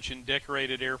 as you mentioned,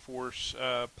 decorated Air Force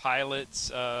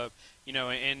pilots, and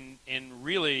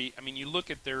really, I mean, you look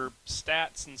at their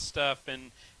stats and stuff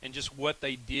and just what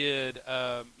they did,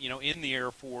 in the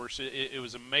Air Force, it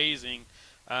was amazing.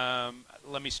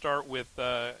 Let me start with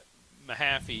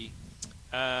Mahaffey.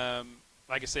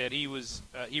 Like I said, he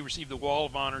received the Wall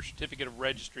of Honor Certificate of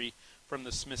Registry from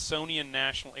the Smithsonian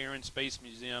National Air and Space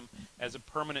Museum as a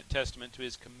permanent testament to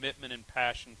his commitment and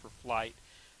passion for flight.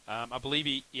 I believe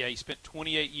he spent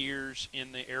 28 years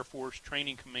in the Air Force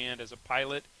Training Command as a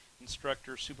pilot,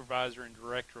 instructor, supervisor, and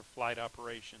director of flight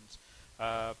operations.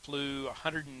 Flew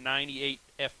 198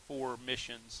 F-4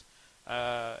 missions,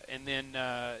 and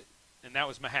that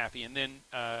was Mahaffey. And then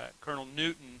Colonel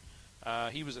Newton,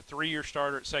 he was a 3-year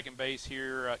starter at second base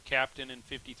here, captain in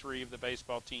 53 of the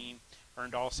baseball team,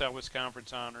 earned all Southwest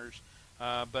Conference honors.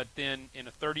 But then in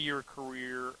a 30-year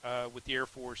career with the Air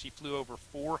Force, he flew over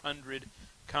 400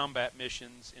 combat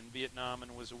missions in Vietnam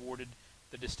and was awarded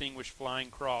the Distinguished Flying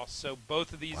Cross. So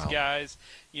both of these guys,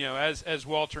 as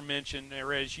Walter mentioned,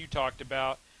 or as you talked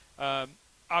about,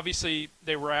 obviously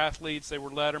they were athletes, they were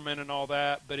Lettermen and all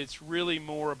that, but it's really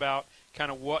more about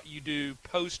kind of what you do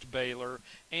post-Baylor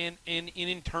and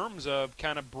in terms of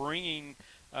kind of bringing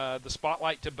the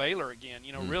spotlight to Baylor again,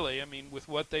 really, I mean, with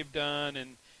what they've done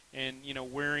and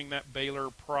wearing that Baylor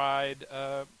pride,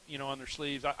 on their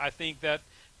sleeves. I think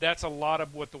that's a lot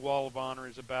of what the Wall of Honor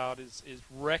is about, is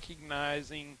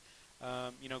recognizing,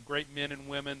 great men and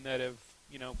women that have,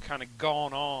 kind of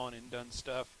gone on and done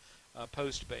stuff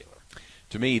post Baylor.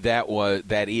 To me,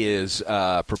 that is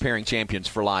preparing champions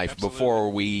for life. Absolutely. Before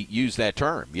we use that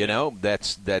term.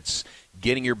 That's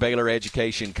getting your Baylor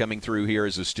education, coming through here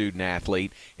as a student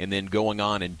athlete, and then going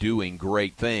on and doing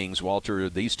great things. Walter,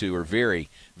 these two are very,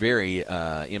 very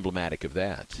emblematic of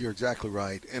that. You're exactly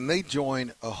right. And they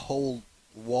join a whole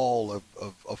wall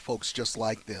of folks just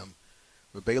like them.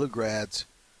 They're Baylor grads.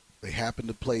 They happen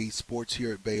to play sports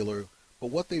here at Baylor.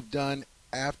 But what they've done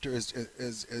after,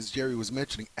 as Jerry was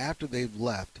mentioning, after they've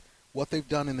left, what they've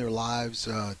done in their lives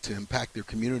to impact their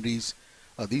communities.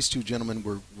 These two gentlemen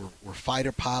were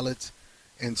fighter pilots.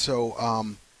 And so,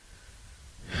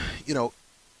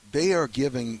 they are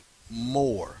giving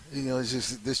more.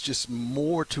 There's just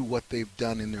more to what they've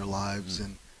done in their lives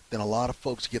and than a lot of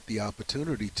folks get the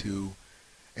opportunity to.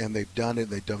 And they've done it.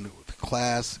 They've done it with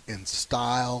class and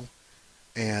style.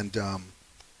 And,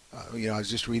 I was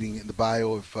just reading in the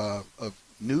bio of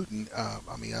Newton.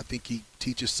 I think he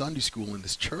teaches Sunday school in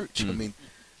this church.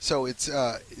 So it's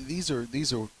these are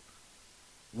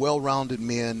well-rounded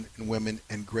men and women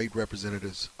and great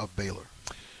representatives of Baylor.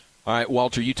 All right,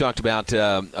 Walter, you talked about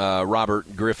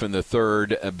Robert Griffin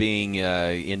III being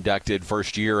inducted,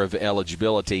 first year of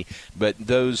eligibility. But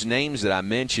those names that I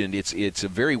mentioned, it's a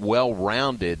very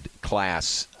well-rounded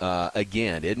class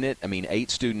again, isn't it?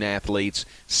 8 student athletes,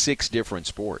 6 different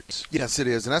sports. Yes, it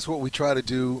is. And that's what we try to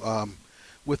do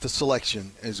with the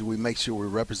selection, as we make sure we're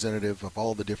representative of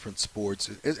all the different sports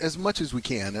as much as we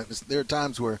can. There are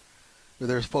times where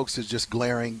there's folks that's just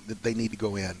glaring that they need to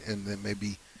go in, and there may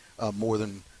be more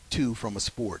than 2 from a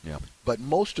sport. Yeah. But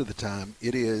most of the time,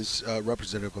 it is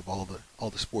representative of all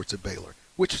the sports at Baylor,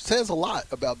 which says a lot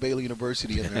about Baylor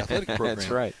University and their athletic program. That's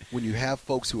right. When you have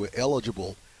folks who are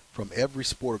eligible from every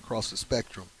sport across the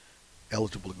spectrum,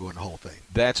 eligible to go in the Hall of Fame.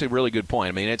 That's a really good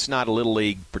point. It's not a Little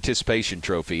League participation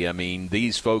trophy.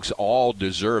 These folks all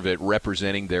deserve it,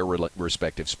 representing their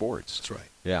respective sports. That's right.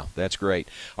 Yeah, that's great.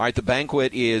 All right, the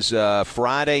banquet is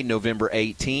Friday, November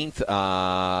 18th.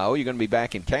 You're going to be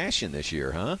back in Cashion this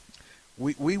year, huh?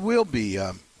 We will be.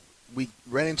 We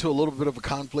ran into a little bit of a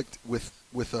conflict with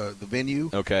the venue,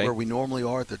 where we normally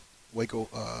are at the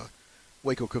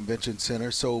Waco Convention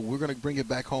Center, so we're going to bring it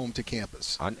back home to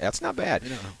campus. That's not bad.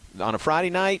 On a Friday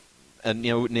night,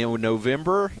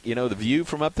 November, the view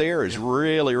from up there is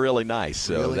really, really nice.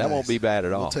 So really that nice. Won't be bad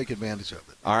at all. We'll take advantage of it.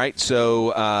 All right,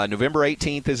 so November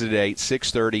 18th is the date,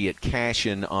 6:30 at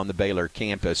Cashion on the Baylor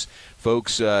campus.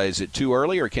 Folks, is it too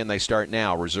early, or can they start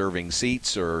now reserving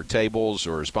seats or tables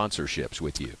or sponsorships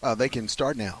with you? They can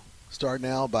start now. Start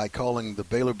now by calling the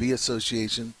Baylor Bee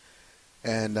Association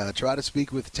and try to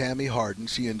speak with Tammy Harden.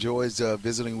 She enjoys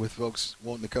visiting with folks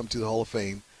wanting to come to the Hall of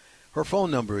Fame. Her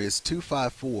phone number is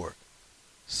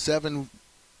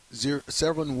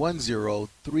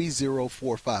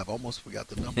 254-710-3045. Almost forgot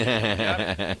the number.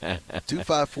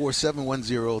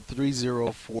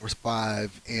 254-710-3045,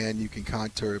 and you can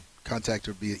contact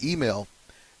her via email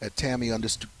at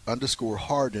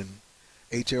Tammy_Harden,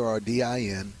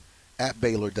 HARDIN,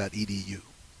 @Baylor.edu.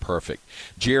 Perfect.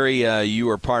 Jerry, you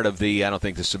are part of the, I don't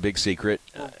think this is a big secret.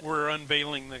 We're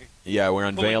unveiling the... Yeah, we're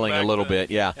unveiling a little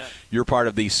bit, yeah. You're part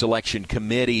of the selection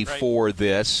committee for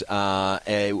this.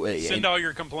 Send all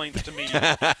your complaints to me.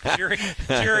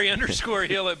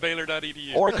 Jerry_Hill at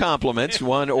Baylor.edu. Or compliments,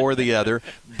 one or the other.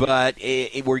 But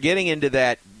we're getting into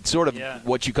that sort of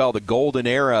what you call the golden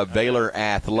era of Baylor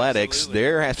athletics. Absolutely.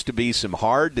 There has to be some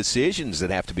hard decisions that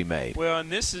have to be made. Well,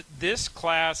 and this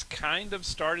class kind of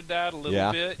started that a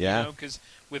little bit, because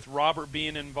with Robert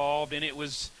being involved, and it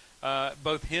was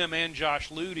both him and Josh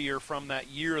Ludy are from that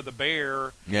year of the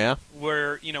Bear,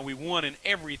 where we won and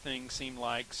everything seemed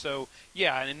like. So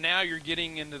and now you're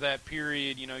getting into that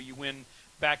period. You win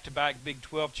back-to-back Big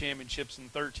 12 championships in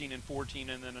 13 and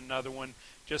 14, and then another one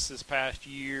just this past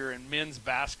year. And men's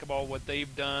basketball, what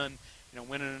they've done,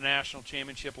 winning a national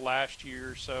championship last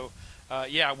year. So,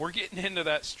 we're getting into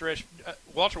that stretch.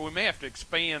 Walter, we may have to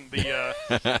expand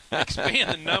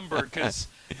the number because,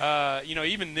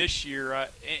 even this year,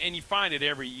 and you find it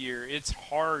every year, it's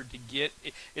hard to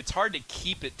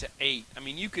keep it to 8.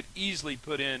 You could easily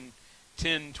put in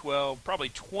 10, 12, probably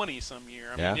 20 some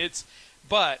year.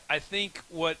 But I think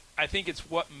it's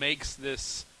what makes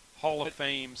this Hall of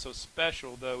Fame so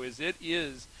special, though, is it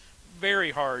is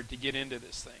very hard to get into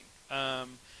this thing.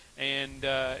 And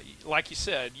like you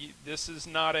said, this is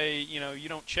not you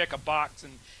don't check a box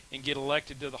and get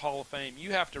elected to the Hall of Fame.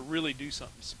 You have to really do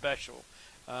something special.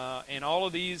 And all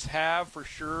of these have for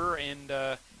sure. And,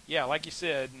 like you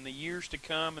said, in the years to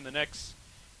come, in the next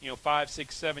 5,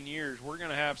 6, 7 years, we're going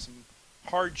to have some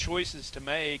hard choices to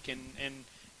make and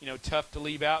tough to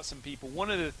leave out some people. One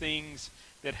of the things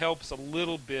that helps a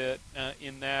little bit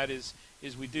in that is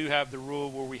we do have the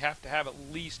rule where we have to have at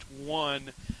least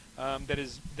one that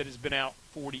has been out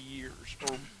 40 years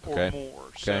or more.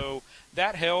 Okay. So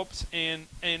that helps.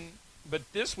 But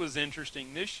this was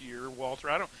interesting this year, Walter.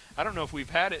 I don't know if we've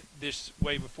had it this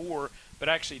way before, but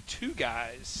actually 2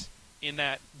 guys in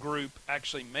that group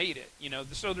actually made it.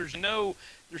 So there's no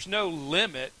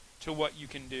limit to what you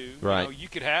can do. Right. You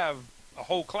could have a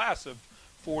whole class of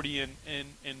 40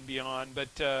 and beyond.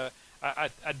 But I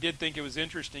did think it was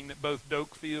interesting that both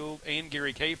Doakfield and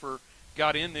Gary Kafer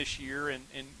got in this year and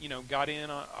got in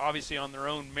obviously on their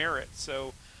own merit.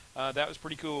 So that was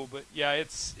pretty cool. But, yeah,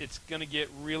 it's going to get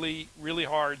really, really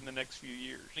hard in the next few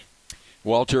years.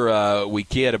 Walter, we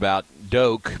kid about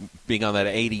Doak being on that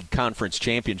 80 conference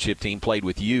championship team, played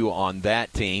with you on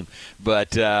that team.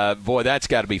 But, boy, that's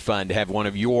got to be fun to have one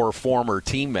of your former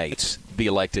teammates be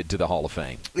elected to the Hall of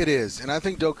Fame. It is, and I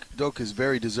think Doak is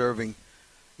very deserving.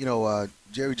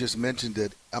 Jerry just mentioned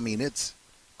it. I mean,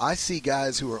 I see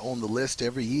guys who are on the list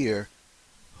every year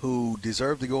who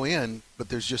deserve to go in, but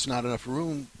there's just not enough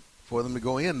room for them to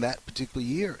go in that particular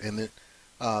year. And that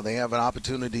they have an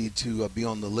opportunity to be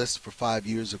on the list for 5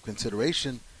 years of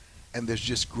consideration, and there's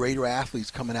just greater athletes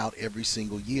coming out every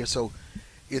single year. So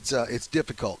it's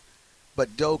difficult.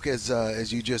 But Doak,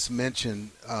 as you just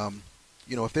mentioned,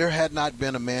 if there had not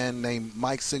been a man named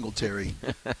Mike Singletary,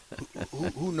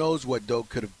 who knows what Doak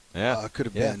could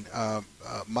have been.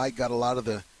 Mike got a lot of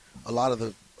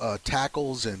the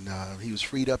tackles, and he was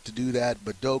freed up to do that.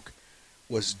 But Doak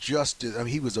was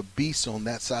he was a beast on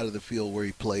that side of the field where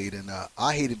he played, and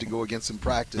I hated to go against him in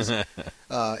practice.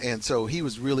 And so he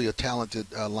was really a talented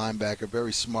linebacker,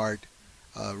 very smart,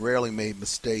 rarely made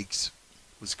mistakes,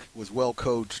 was well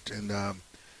coached, and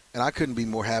I couldn't be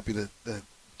more happy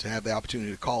to have the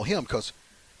opportunity to call him, because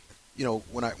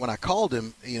when I called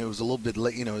him, it was a little bit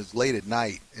late, it was late at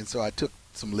night, and so I took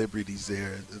some liberties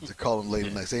there to call him late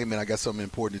at night. Say, hey man, I got something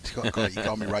important to call you. He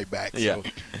called me right back. Yeah.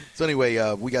 So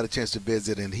anyway, we got a chance to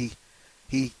visit, and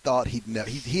he thought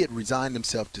he had resigned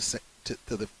himself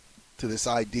to this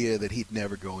idea that he'd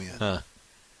never go in. Huh.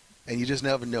 And you just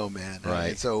never know, man. Right.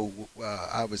 And so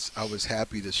I was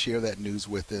happy to share that news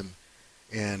with him,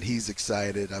 and he's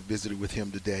excited. I visited with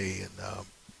him today, and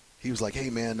he was like, "Hey,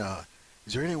 man,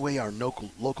 is there any way our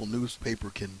local newspaper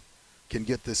can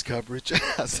get this coverage?"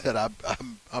 I said,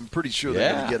 "I'm pretty sure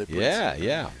they're going to get it."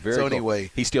 Yeah. Very so cool.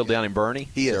 anyway, he's still down in Bernie.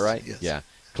 He is, right? Yes. Yeah.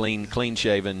 Clean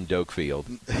shaven Doakfield.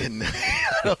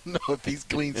 I don't know if he's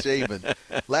clean shaven.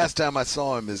 Last time I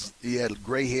saw him, he had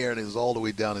gray hair and it was all the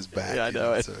way down his back. Yeah, I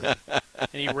know it. So. And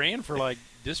he ran for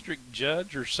district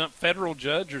judge or federal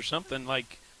judge or something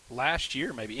last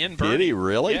year, maybe in Bernie. Did he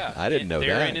really? Yeah, I didn't know that.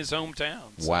 There in his hometown.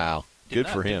 So wow, good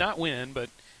for him. Did not win, but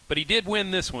he did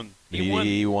win this one. He won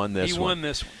this one. He won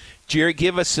this one. Jerry,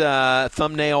 give us a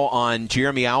thumbnail on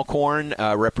Jeremy Alcorn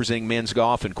representing men's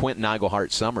golf and Quentin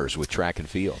Iglehart Summers with track and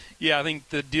field. Yeah, I think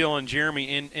the deal on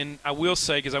Jeremy, and I will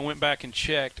say, because I went back and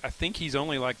checked, I think he's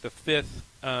only the fifth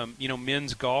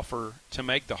men's golfer to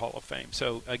make the Hall of Fame.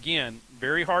 So, again,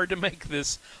 very hard to make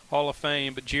this Hall of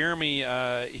Fame. But Jeremy,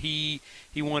 he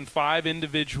won 5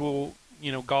 individual,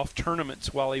 golf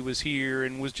tournaments while he was here,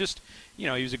 and was just, he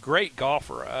was a great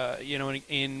golfer.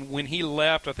 And when he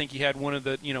left, I think he had one of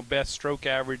the, best stroke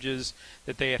averages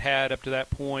that they had up to that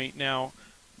point. Now,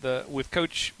 with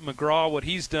Coach McGraw, what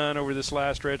he's done over this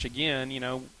last stretch, again,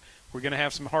 we're going to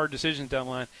have some hard decisions down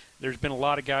the line. There's been a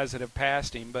lot of guys that have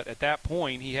passed him, but at that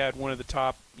point, he had one of the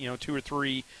top, 2 or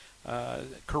 3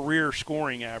 career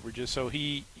scoring averages. So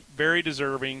he very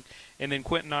deserving. And then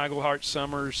Quentin Iglehart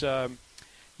Summers, the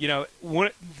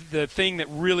thing that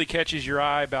really catches your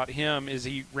eye about him is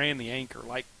he ran the anchor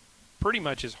pretty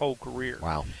much his whole career.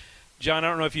 Wow. John, I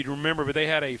don't know if you'd remember, but they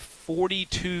had a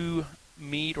 42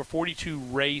 meet or 42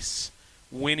 race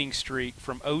winning streak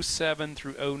from 07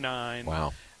 through 09.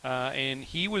 Wow. And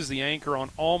he was the anchor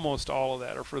on almost all of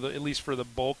that, or at least for the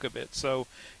bulk of it. So,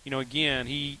 again,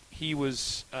 he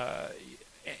was,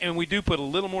 and we do put a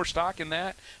little more stock in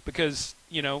that because,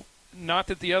 not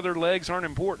that the other legs aren't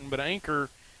important, but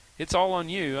anchor, it's all on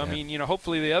you. I mean,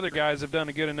 hopefully the other guys have done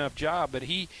a good enough job, but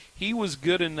he was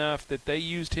good enough that they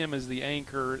used him as the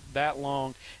anchor that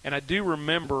long. And I do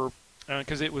remember,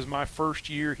 because it was my first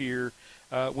year here,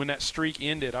 when that streak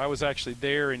ended, I was actually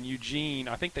there in Eugene.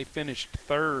 I think they finished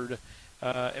 3rd.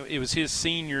 It was his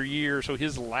senior year, so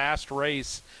his last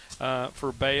race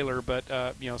for Baylor. But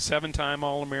 7-time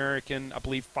All-American, I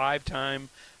believe 5-time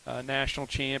national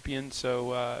champion.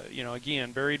 So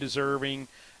again, very deserving.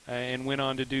 and went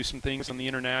on to do some things on the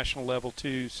international level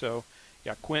too. So,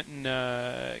 yeah, Quentin's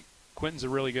a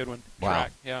really good one. Wow.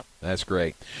 Track. Yeah. That's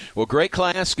great. Well, great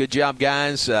class. Good job,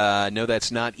 guys. I know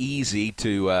that's not easy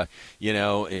to,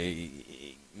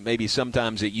 maybe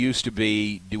sometimes it used to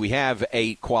be, do we have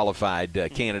 8 qualified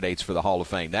candidates for the Hall of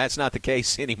Fame? That's not the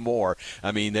case anymore.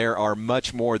 I mean, there are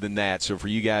much more than that. So for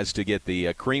you guys to get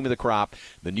the cream of the crop,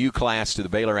 the new class to the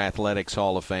Baylor Athletics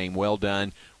Hall of Fame, well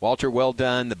done. Walter, well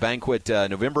done. The banquet,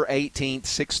 November 18th,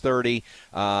 6:30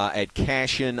 at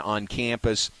Cashin on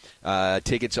campus.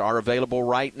 Tickets are available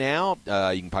right now.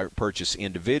 You can purchase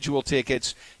individual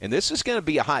tickets. And this is going to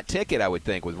be a hot ticket, I would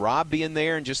think, with Rob being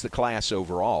there and just the class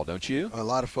overall, don't you? A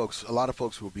lot of folks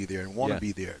will be there and want to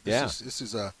be there. This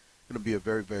is going to be a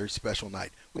very, very special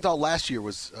night. We thought last year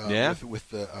was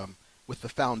with the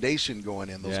foundation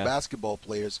going in, those basketball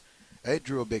players, it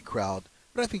drew a big crowd.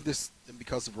 But I think this,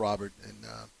 because of Robert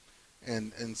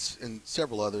and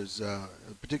several others,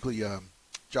 particularly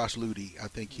Josh Ludy, I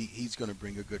think he's going to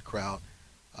bring a good crowd,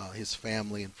 his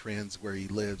family and friends where he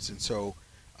lives, and so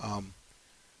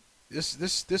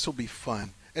this will be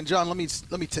fun. And John, let me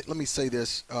say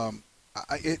this: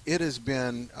 it has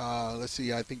been I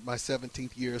think my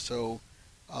 17th year or so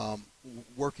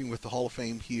working with the Hall of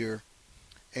Fame here,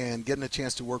 and getting a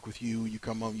chance to work with you. You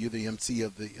come on, you're the MC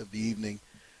of the evening.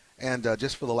 And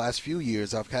just for the last few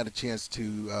years, I've had a chance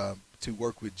to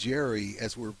work with Jerry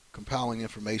as we're compiling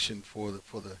information for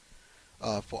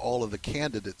all of the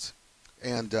candidates.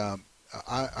 And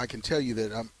I can tell you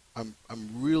that I'm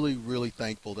really, really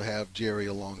thankful to have Jerry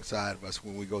alongside of us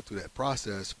when we go through that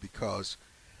process, because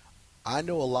I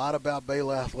know a lot about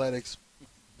Baylor athletics,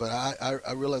 but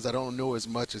I realize I don't know as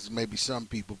much as maybe some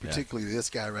people, particularly this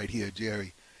guy right here,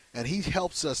 Jerry. And he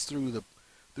helps us through the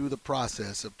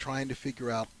process of trying to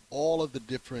figure out all of the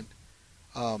different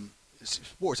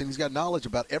sports, and he's got knowledge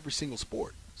about every single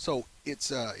sport. So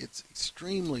it's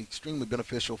extremely, extremely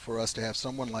beneficial for us to have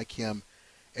someone like him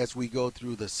as we go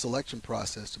through the selection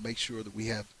process, to make sure that we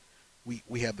have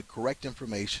the correct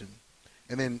information.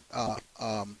 And then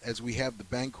as we have the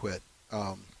banquet,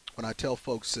 when I tell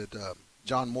folks that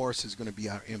John Morris is going to be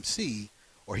our MC,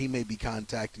 or he may be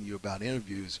contacting you about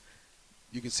interviews,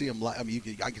 you can see them. I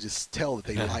can just tell that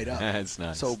they light up. That's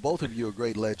nice. So both of you are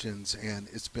great legends, and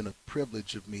it's been a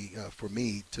privilege for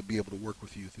me to be able to work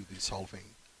with you through these Hall of Fame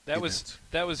events.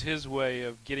 That was his way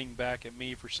of getting back at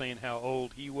me for saying how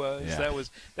old he was. Yeah.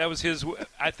 That was his.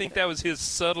 I think that was his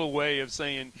subtle way of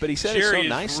saying. But he said Jerry it so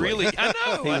nicely. Really, I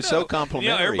know. He was so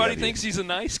complimentary. Everybody thinks he's a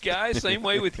nice guy. Same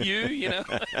way with you.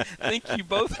 I think you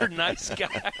both are nice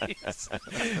guys.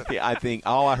 Yeah, I think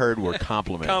all I heard were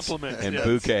compliments and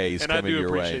bouquets and coming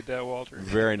your way. And I do appreciate that, Walter.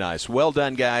 Very nice. Well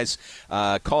done, guys.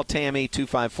 Call Tammy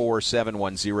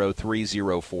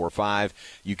 254-710-3045.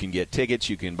 You can get tickets.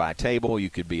 You can buy a table. You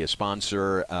could be a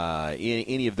sponsor.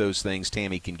 Any of those things,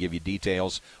 Tammy can give you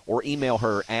details, or email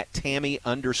her at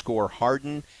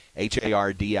Tammy_Hardin,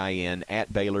 HARDIN,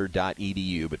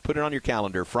 @Baylor.edu. But put it on your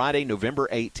calendar, Friday, November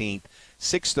 18th,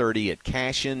 6:30 at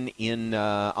Cashin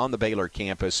on the Baylor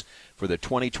campus for the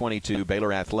 2022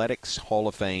 Baylor Athletics Hall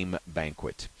of Fame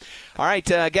banquet. All right,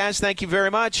 guys, thank you very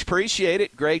much. Appreciate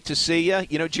it. Great to see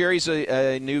you. Jerry's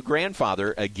a new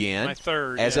grandfather again. My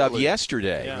third. As of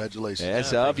yesterday. Yeah. Congratulations.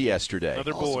 As of yesterday.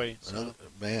 Another boy.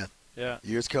 Man. Yeah.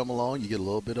 Years come along, you get a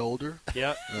little bit older.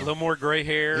 Yeah, a little more gray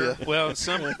hair. Yeah. Well,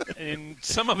 some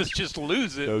of us just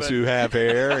lose it. Those who have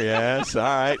hair, yes. All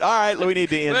right. We need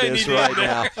to end this right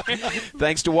now.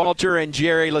 Thanks to Walter and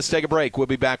Jerry. Let's take a break. We'll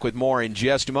be back with more in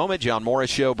just a moment. John Morris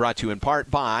Show brought to you in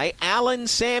part by Allen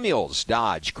Samuels,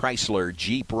 Dodge, Chrysler,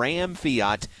 Jeep, Ram,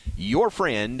 Fiat, your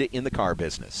friend in the car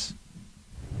business.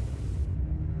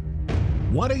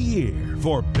 What a year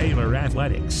for Baylor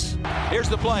Athletics. Here's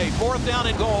the play. 4th down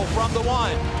and goal from the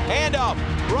 1. Hand up.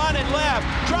 Running left.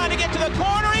 Trying to get to the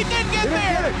corner. He didn't get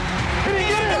there. He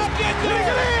did not get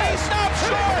there. He stopped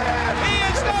short. He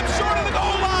is stopped short of the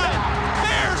goal line.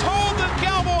 Bears hold the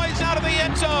Cowboys out of the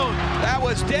end zone. That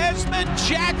was Desmond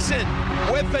Jackson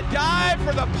with the dive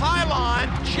for the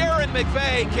pylon. Sharon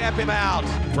McVay kept him out.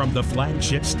 From the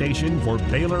flagship station for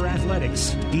Baylor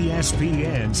Athletics,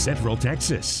 ESPN Central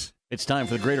Texas. It's time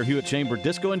for the Greater Hewitt Chamber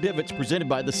Disco and Divots presented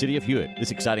by the City of Hewitt.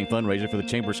 This exciting fundraiser for the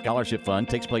Chamber Scholarship Fund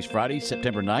takes place Friday,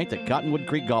 September 9th at Cottonwood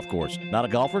Creek Golf Course. Not a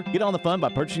golfer? Get on the fun by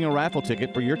purchasing a raffle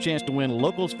ticket for your chance to win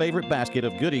locals' favorite basket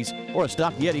of goodies or a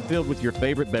stock Yeti filled with your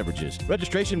favorite beverages.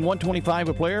 Registration $125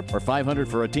 a player or $500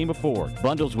 for a team of 4.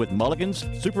 Bundles with mulligans,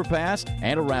 super pass,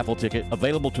 and a raffle ticket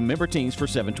available to member teams for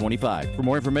 $725. For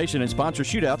more information and sponsor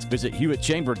shootouts, visit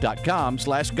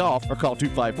hewittchamber.com/golf or call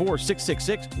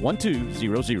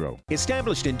 254-666-1200.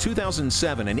 Established in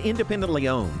 2007 and independently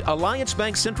owned, Alliance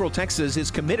Bank Central Texas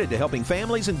is committed to helping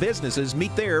families and businesses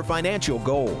meet their financial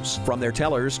goals. From their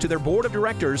tellers to their board of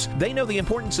directors, they know the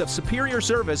importance of superior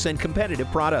service and competitive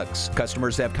products.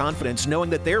 Customers have confidence knowing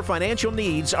that their financial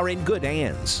needs are in good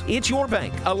hands. It's your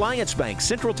bank, Alliance Bank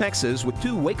Central Texas, with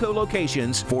 2 Waco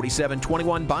locations,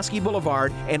 4721 Bosque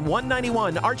Boulevard and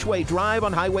 191 Archway Drive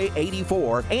on Highway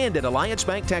 84, and at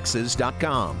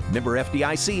AllianceBankTexas.com. Member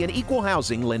FDIC and equal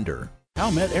housing lender.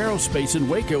 Howmet Aerospace in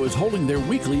Waco is holding their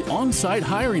weekly on-site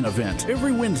hiring event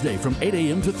every Wednesday from 8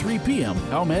 a.m. to 3 p.m.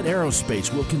 Howmet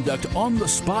Aerospace will conduct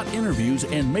on-the-spot interviews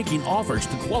and making offers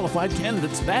to qualified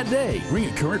candidates that day. Bring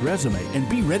a current resume and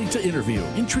be ready to interview.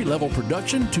 Entry-level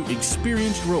production to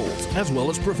experienced roles, as well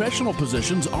as professional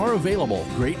positions are available.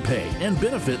 Great pay and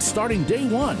benefits starting day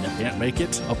one. Can't make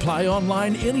it? Apply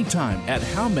online anytime at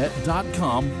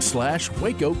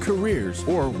howmet.com/Waco Careers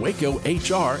or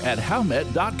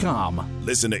WacoHR@howmet.com.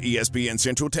 Listen to ESPN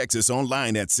Central Texas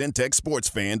online at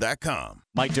centexsportsfan.com.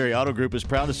 Mike Terry Auto Group is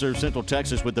proud to serve Central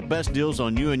Texas with the best deals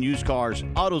on new and used cars,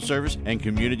 auto service, and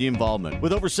community involvement.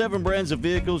 With over 7 brands of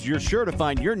vehicles, you're sure to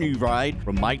find your new ride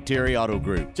from Mike Terry Auto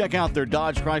Group. Check out their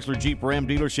Dodge Chrysler Jeep Ram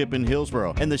dealership in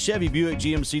Hillsboro and the Chevy Buick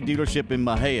GMC dealership in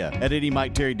Mahia. At any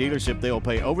Mike Terry dealership, they will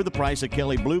pay over the price of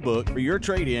Kelley Blue Book for your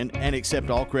trade-in and accept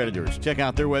all creditors. Check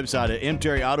out their website at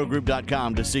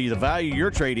mterryautogroup.com to see the value of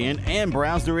your trade-in and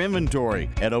browse their inventory.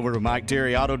 Head over to Mike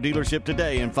Terry Auto Dealership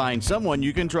today and find someone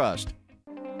you can trust.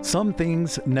 Some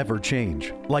things never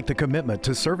change, like the commitment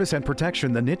to service and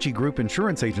protection the Nitsche Group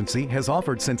Insurance Agency has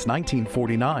offered since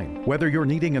 1949. Whether you're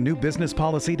needing a new business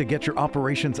policy to get your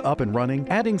operations up and running,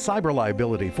 adding cyber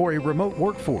liability for a remote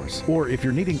workforce, or if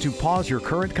you're needing to pause your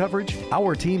current coverage,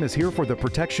 our team is here for the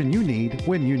protection you need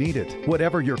when you need it.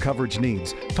 Whatever your coverage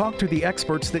needs, talk to the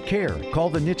experts that care. Call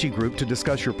the Nitsche Group to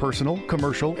discuss your personal,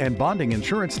 commercial, and bonding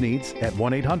insurance needs at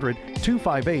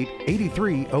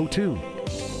 1-800-258-8302.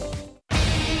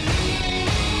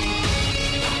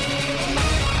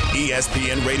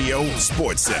 ESPN Radio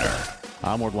Sports Center.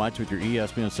 I'm Ward White with your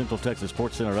ESPN Central Texas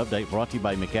Sports Center update brought to you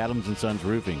by McAdams & Sons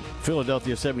Roofing.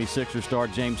 Philadelphia 76ers star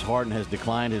James Harden has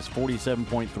declined his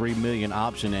 $47.3 million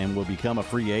option and will become a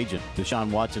free agent.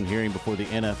 Deshaun Watson hearing before the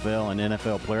NFL and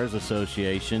NFL Players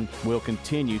Association will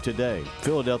continue today.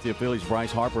 Philadelphia Phillies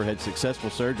Bryce Harper had successful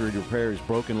surgery to repair his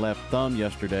broken left thumb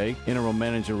yesterday. Interim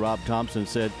manager Rob Thompson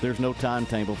said there's no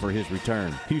timetable for his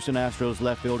return. Houston Astros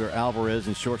left fielder Alvarez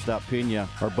and shortstop Pena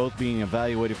are both being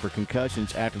evaluated for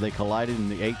concussions after they collided in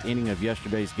the 8th inning of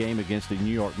yesterday's game against the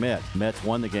New York Mets. Mets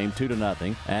won the game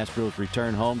 2-0. Astros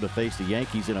return home to face the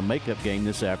Yankees in a makeup game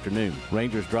this afternoon.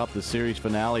 Rangers dropped the series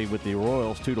finale with the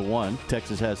Royals 2-1.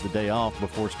 Texas has the day off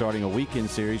before starting a weekend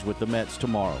series with the Mets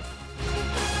tomorrow.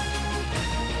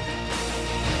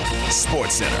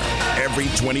 Sports Center, every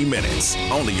 20 minutes,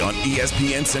 only on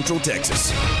ESPN Central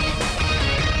Texas.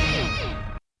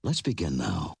 Let's begin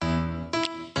now.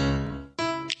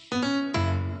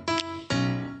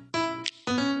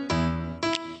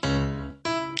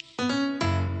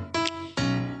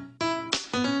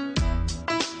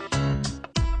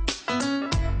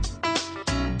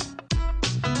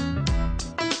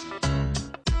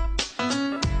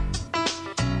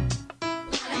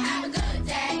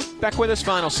 Back with us,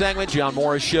 final segment, John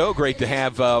Morris Show. Great to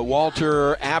have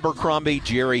Walter Abercrombie,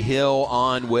 Jerry Hill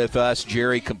on with us.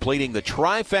 Jerry completing the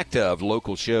trifecta of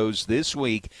local shows this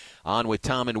week. On with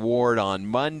Tom and Ward on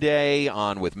Monday,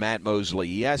 on with Matt Mosley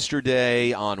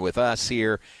yesterday, on with us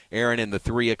here, Aaron, in the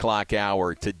 3 o'clock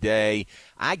hour today.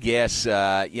 I guess,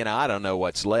 I don't know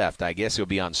what's left. I guess it'll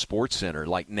be on Sports Center,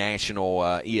 like national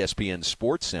ESPN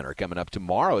Sports Center coming up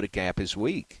tomorrow to cap his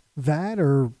week. That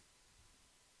or...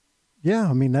 Yeah,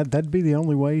 I mean, that'd be the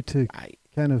only way to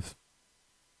kind of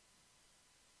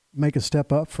make a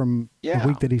step up from the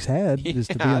week that he's had. Is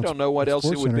to be on I don't know what else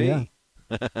it would be. Yeah.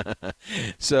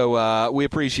 So we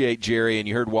appreciate Jerry, and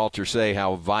you heard Walter say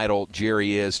how vital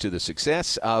Jerry is to the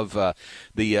success of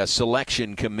the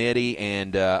selection committee,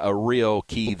 and a real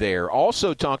key there.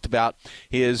 Also talked about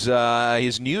his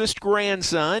newest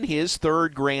grandson, his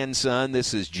third grandson.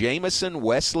 This is Jamison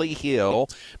Wesley Hill,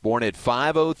 born at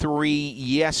 5:03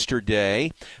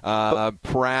 yesterday.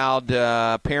 Proud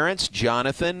parents,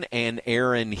 Jonathan and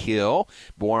Aaron Hill,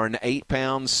 born 8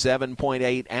 pounds,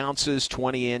 7.8 ounces,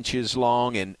 20 inches long.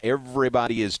 And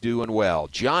everybody is doing well.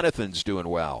 Jonathan's doing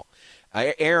well.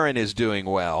 Aaron is doing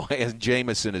well, and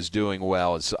Jamison is doing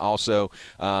well. It's also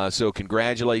so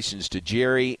congratulations to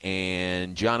Jerry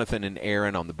and Jonathan and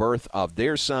Aaron on the birth of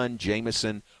their son,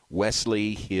 Jamison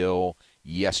Wesley Hill,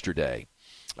 yesterday.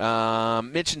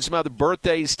 Mention some other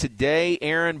birthdays today,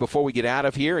 Aaron, before we get out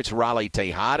of here. It's Raleigh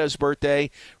Tejada's birthday.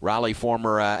 Raleigh,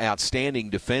 former outstanding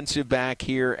defensive back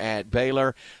here at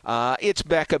Baylor. It's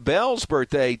Becca Bell's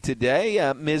birthday today.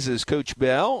 Mrs. Coach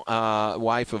Bell,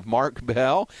 wife of Mark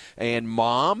Bell, and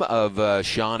mom of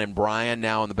Sean and Brian,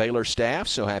 now on the Baylor staff.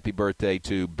 So happy birthday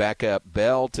to Becca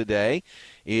Bell today.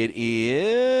 It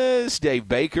is Dave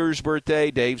Baker's birthday.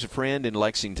 Dave's a friend in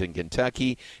Lexington,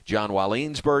 Kentucky. John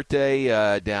Walleen's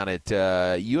birthday down at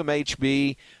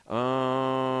UMHB.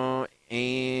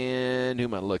 And who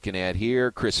am I looking at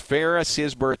here? Chris Ferris,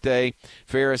 his birthday.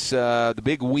 Ferris, the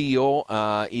big wheel,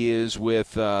 is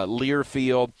with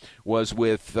Learfield, was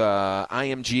with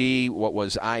IMG, what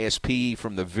was ISP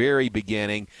from the very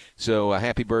beginning. So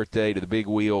happy birthday to the big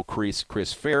wheel,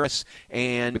 Chris Ferris.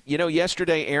 And,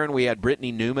 yesterday, Aaron, we had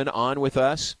Brittany Newman on with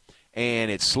us,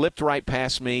 and it slipped right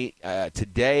past me.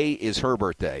 Today is her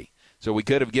birthday. So we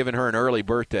could have given her an early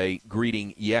birthday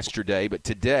greeting yesterday, but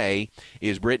today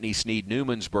is Brittany Sneed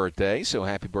Newman's birthday. So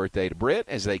happy birthday to Britt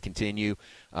as they continue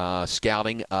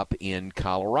scouting up in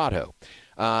Colorado.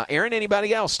 Aaron,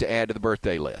 anybody else to add to the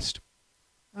birthday list?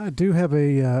 I do have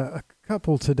a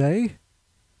couple today.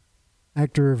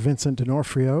 Actor Vincent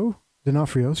D'Onofrio,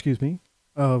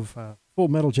 of Full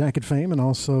Metal Jacket fame and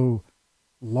also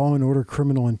Law & Order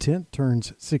Criminal Intent,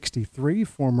 turns 63.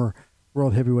 Former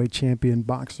World Heavyweight Champion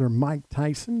boxer Mike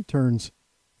Tyson turns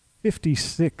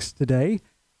 56 today.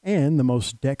 And the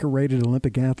most decorated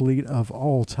Olympic athlete of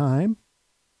all time,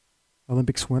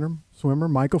 Olympic swimmer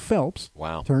Michael Phelps,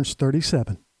 turns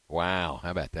 37. Wow,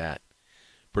 how about that?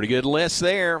 Pretty good list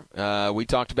there. We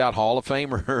talked about Hall of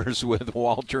Famers with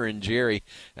Walter and Jerry.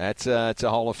 It's a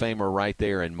Hall of Famer right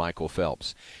there in Michael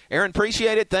Phelps. Aaron,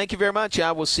 appreciate it. Thank you very much.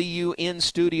 I will see you in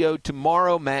studio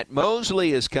tomorrow. Matt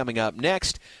Mosley is coming up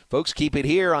next. Folks, keep it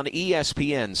here on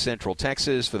ESPN Central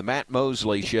Texas for the Matt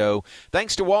Mosley Show.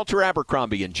 Thanks to Walter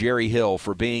Abercrombie and Jerry Hill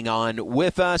for being on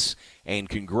with us. And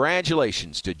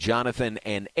congratulations to Jonathan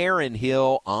and Aaron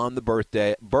Hill on the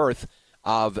birth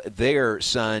of their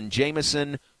son,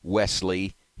 Jameson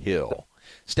Wesley Hill.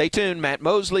 Stay tuned. Matt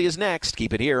Mosley is next.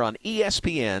 Keep it here on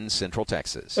ESPN Central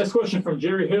Texas. Next question from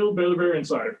Jerry Hill, Baylor Bear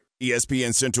Insider.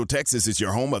 ESPN Central Texas is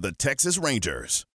your home of the Texas Rangers.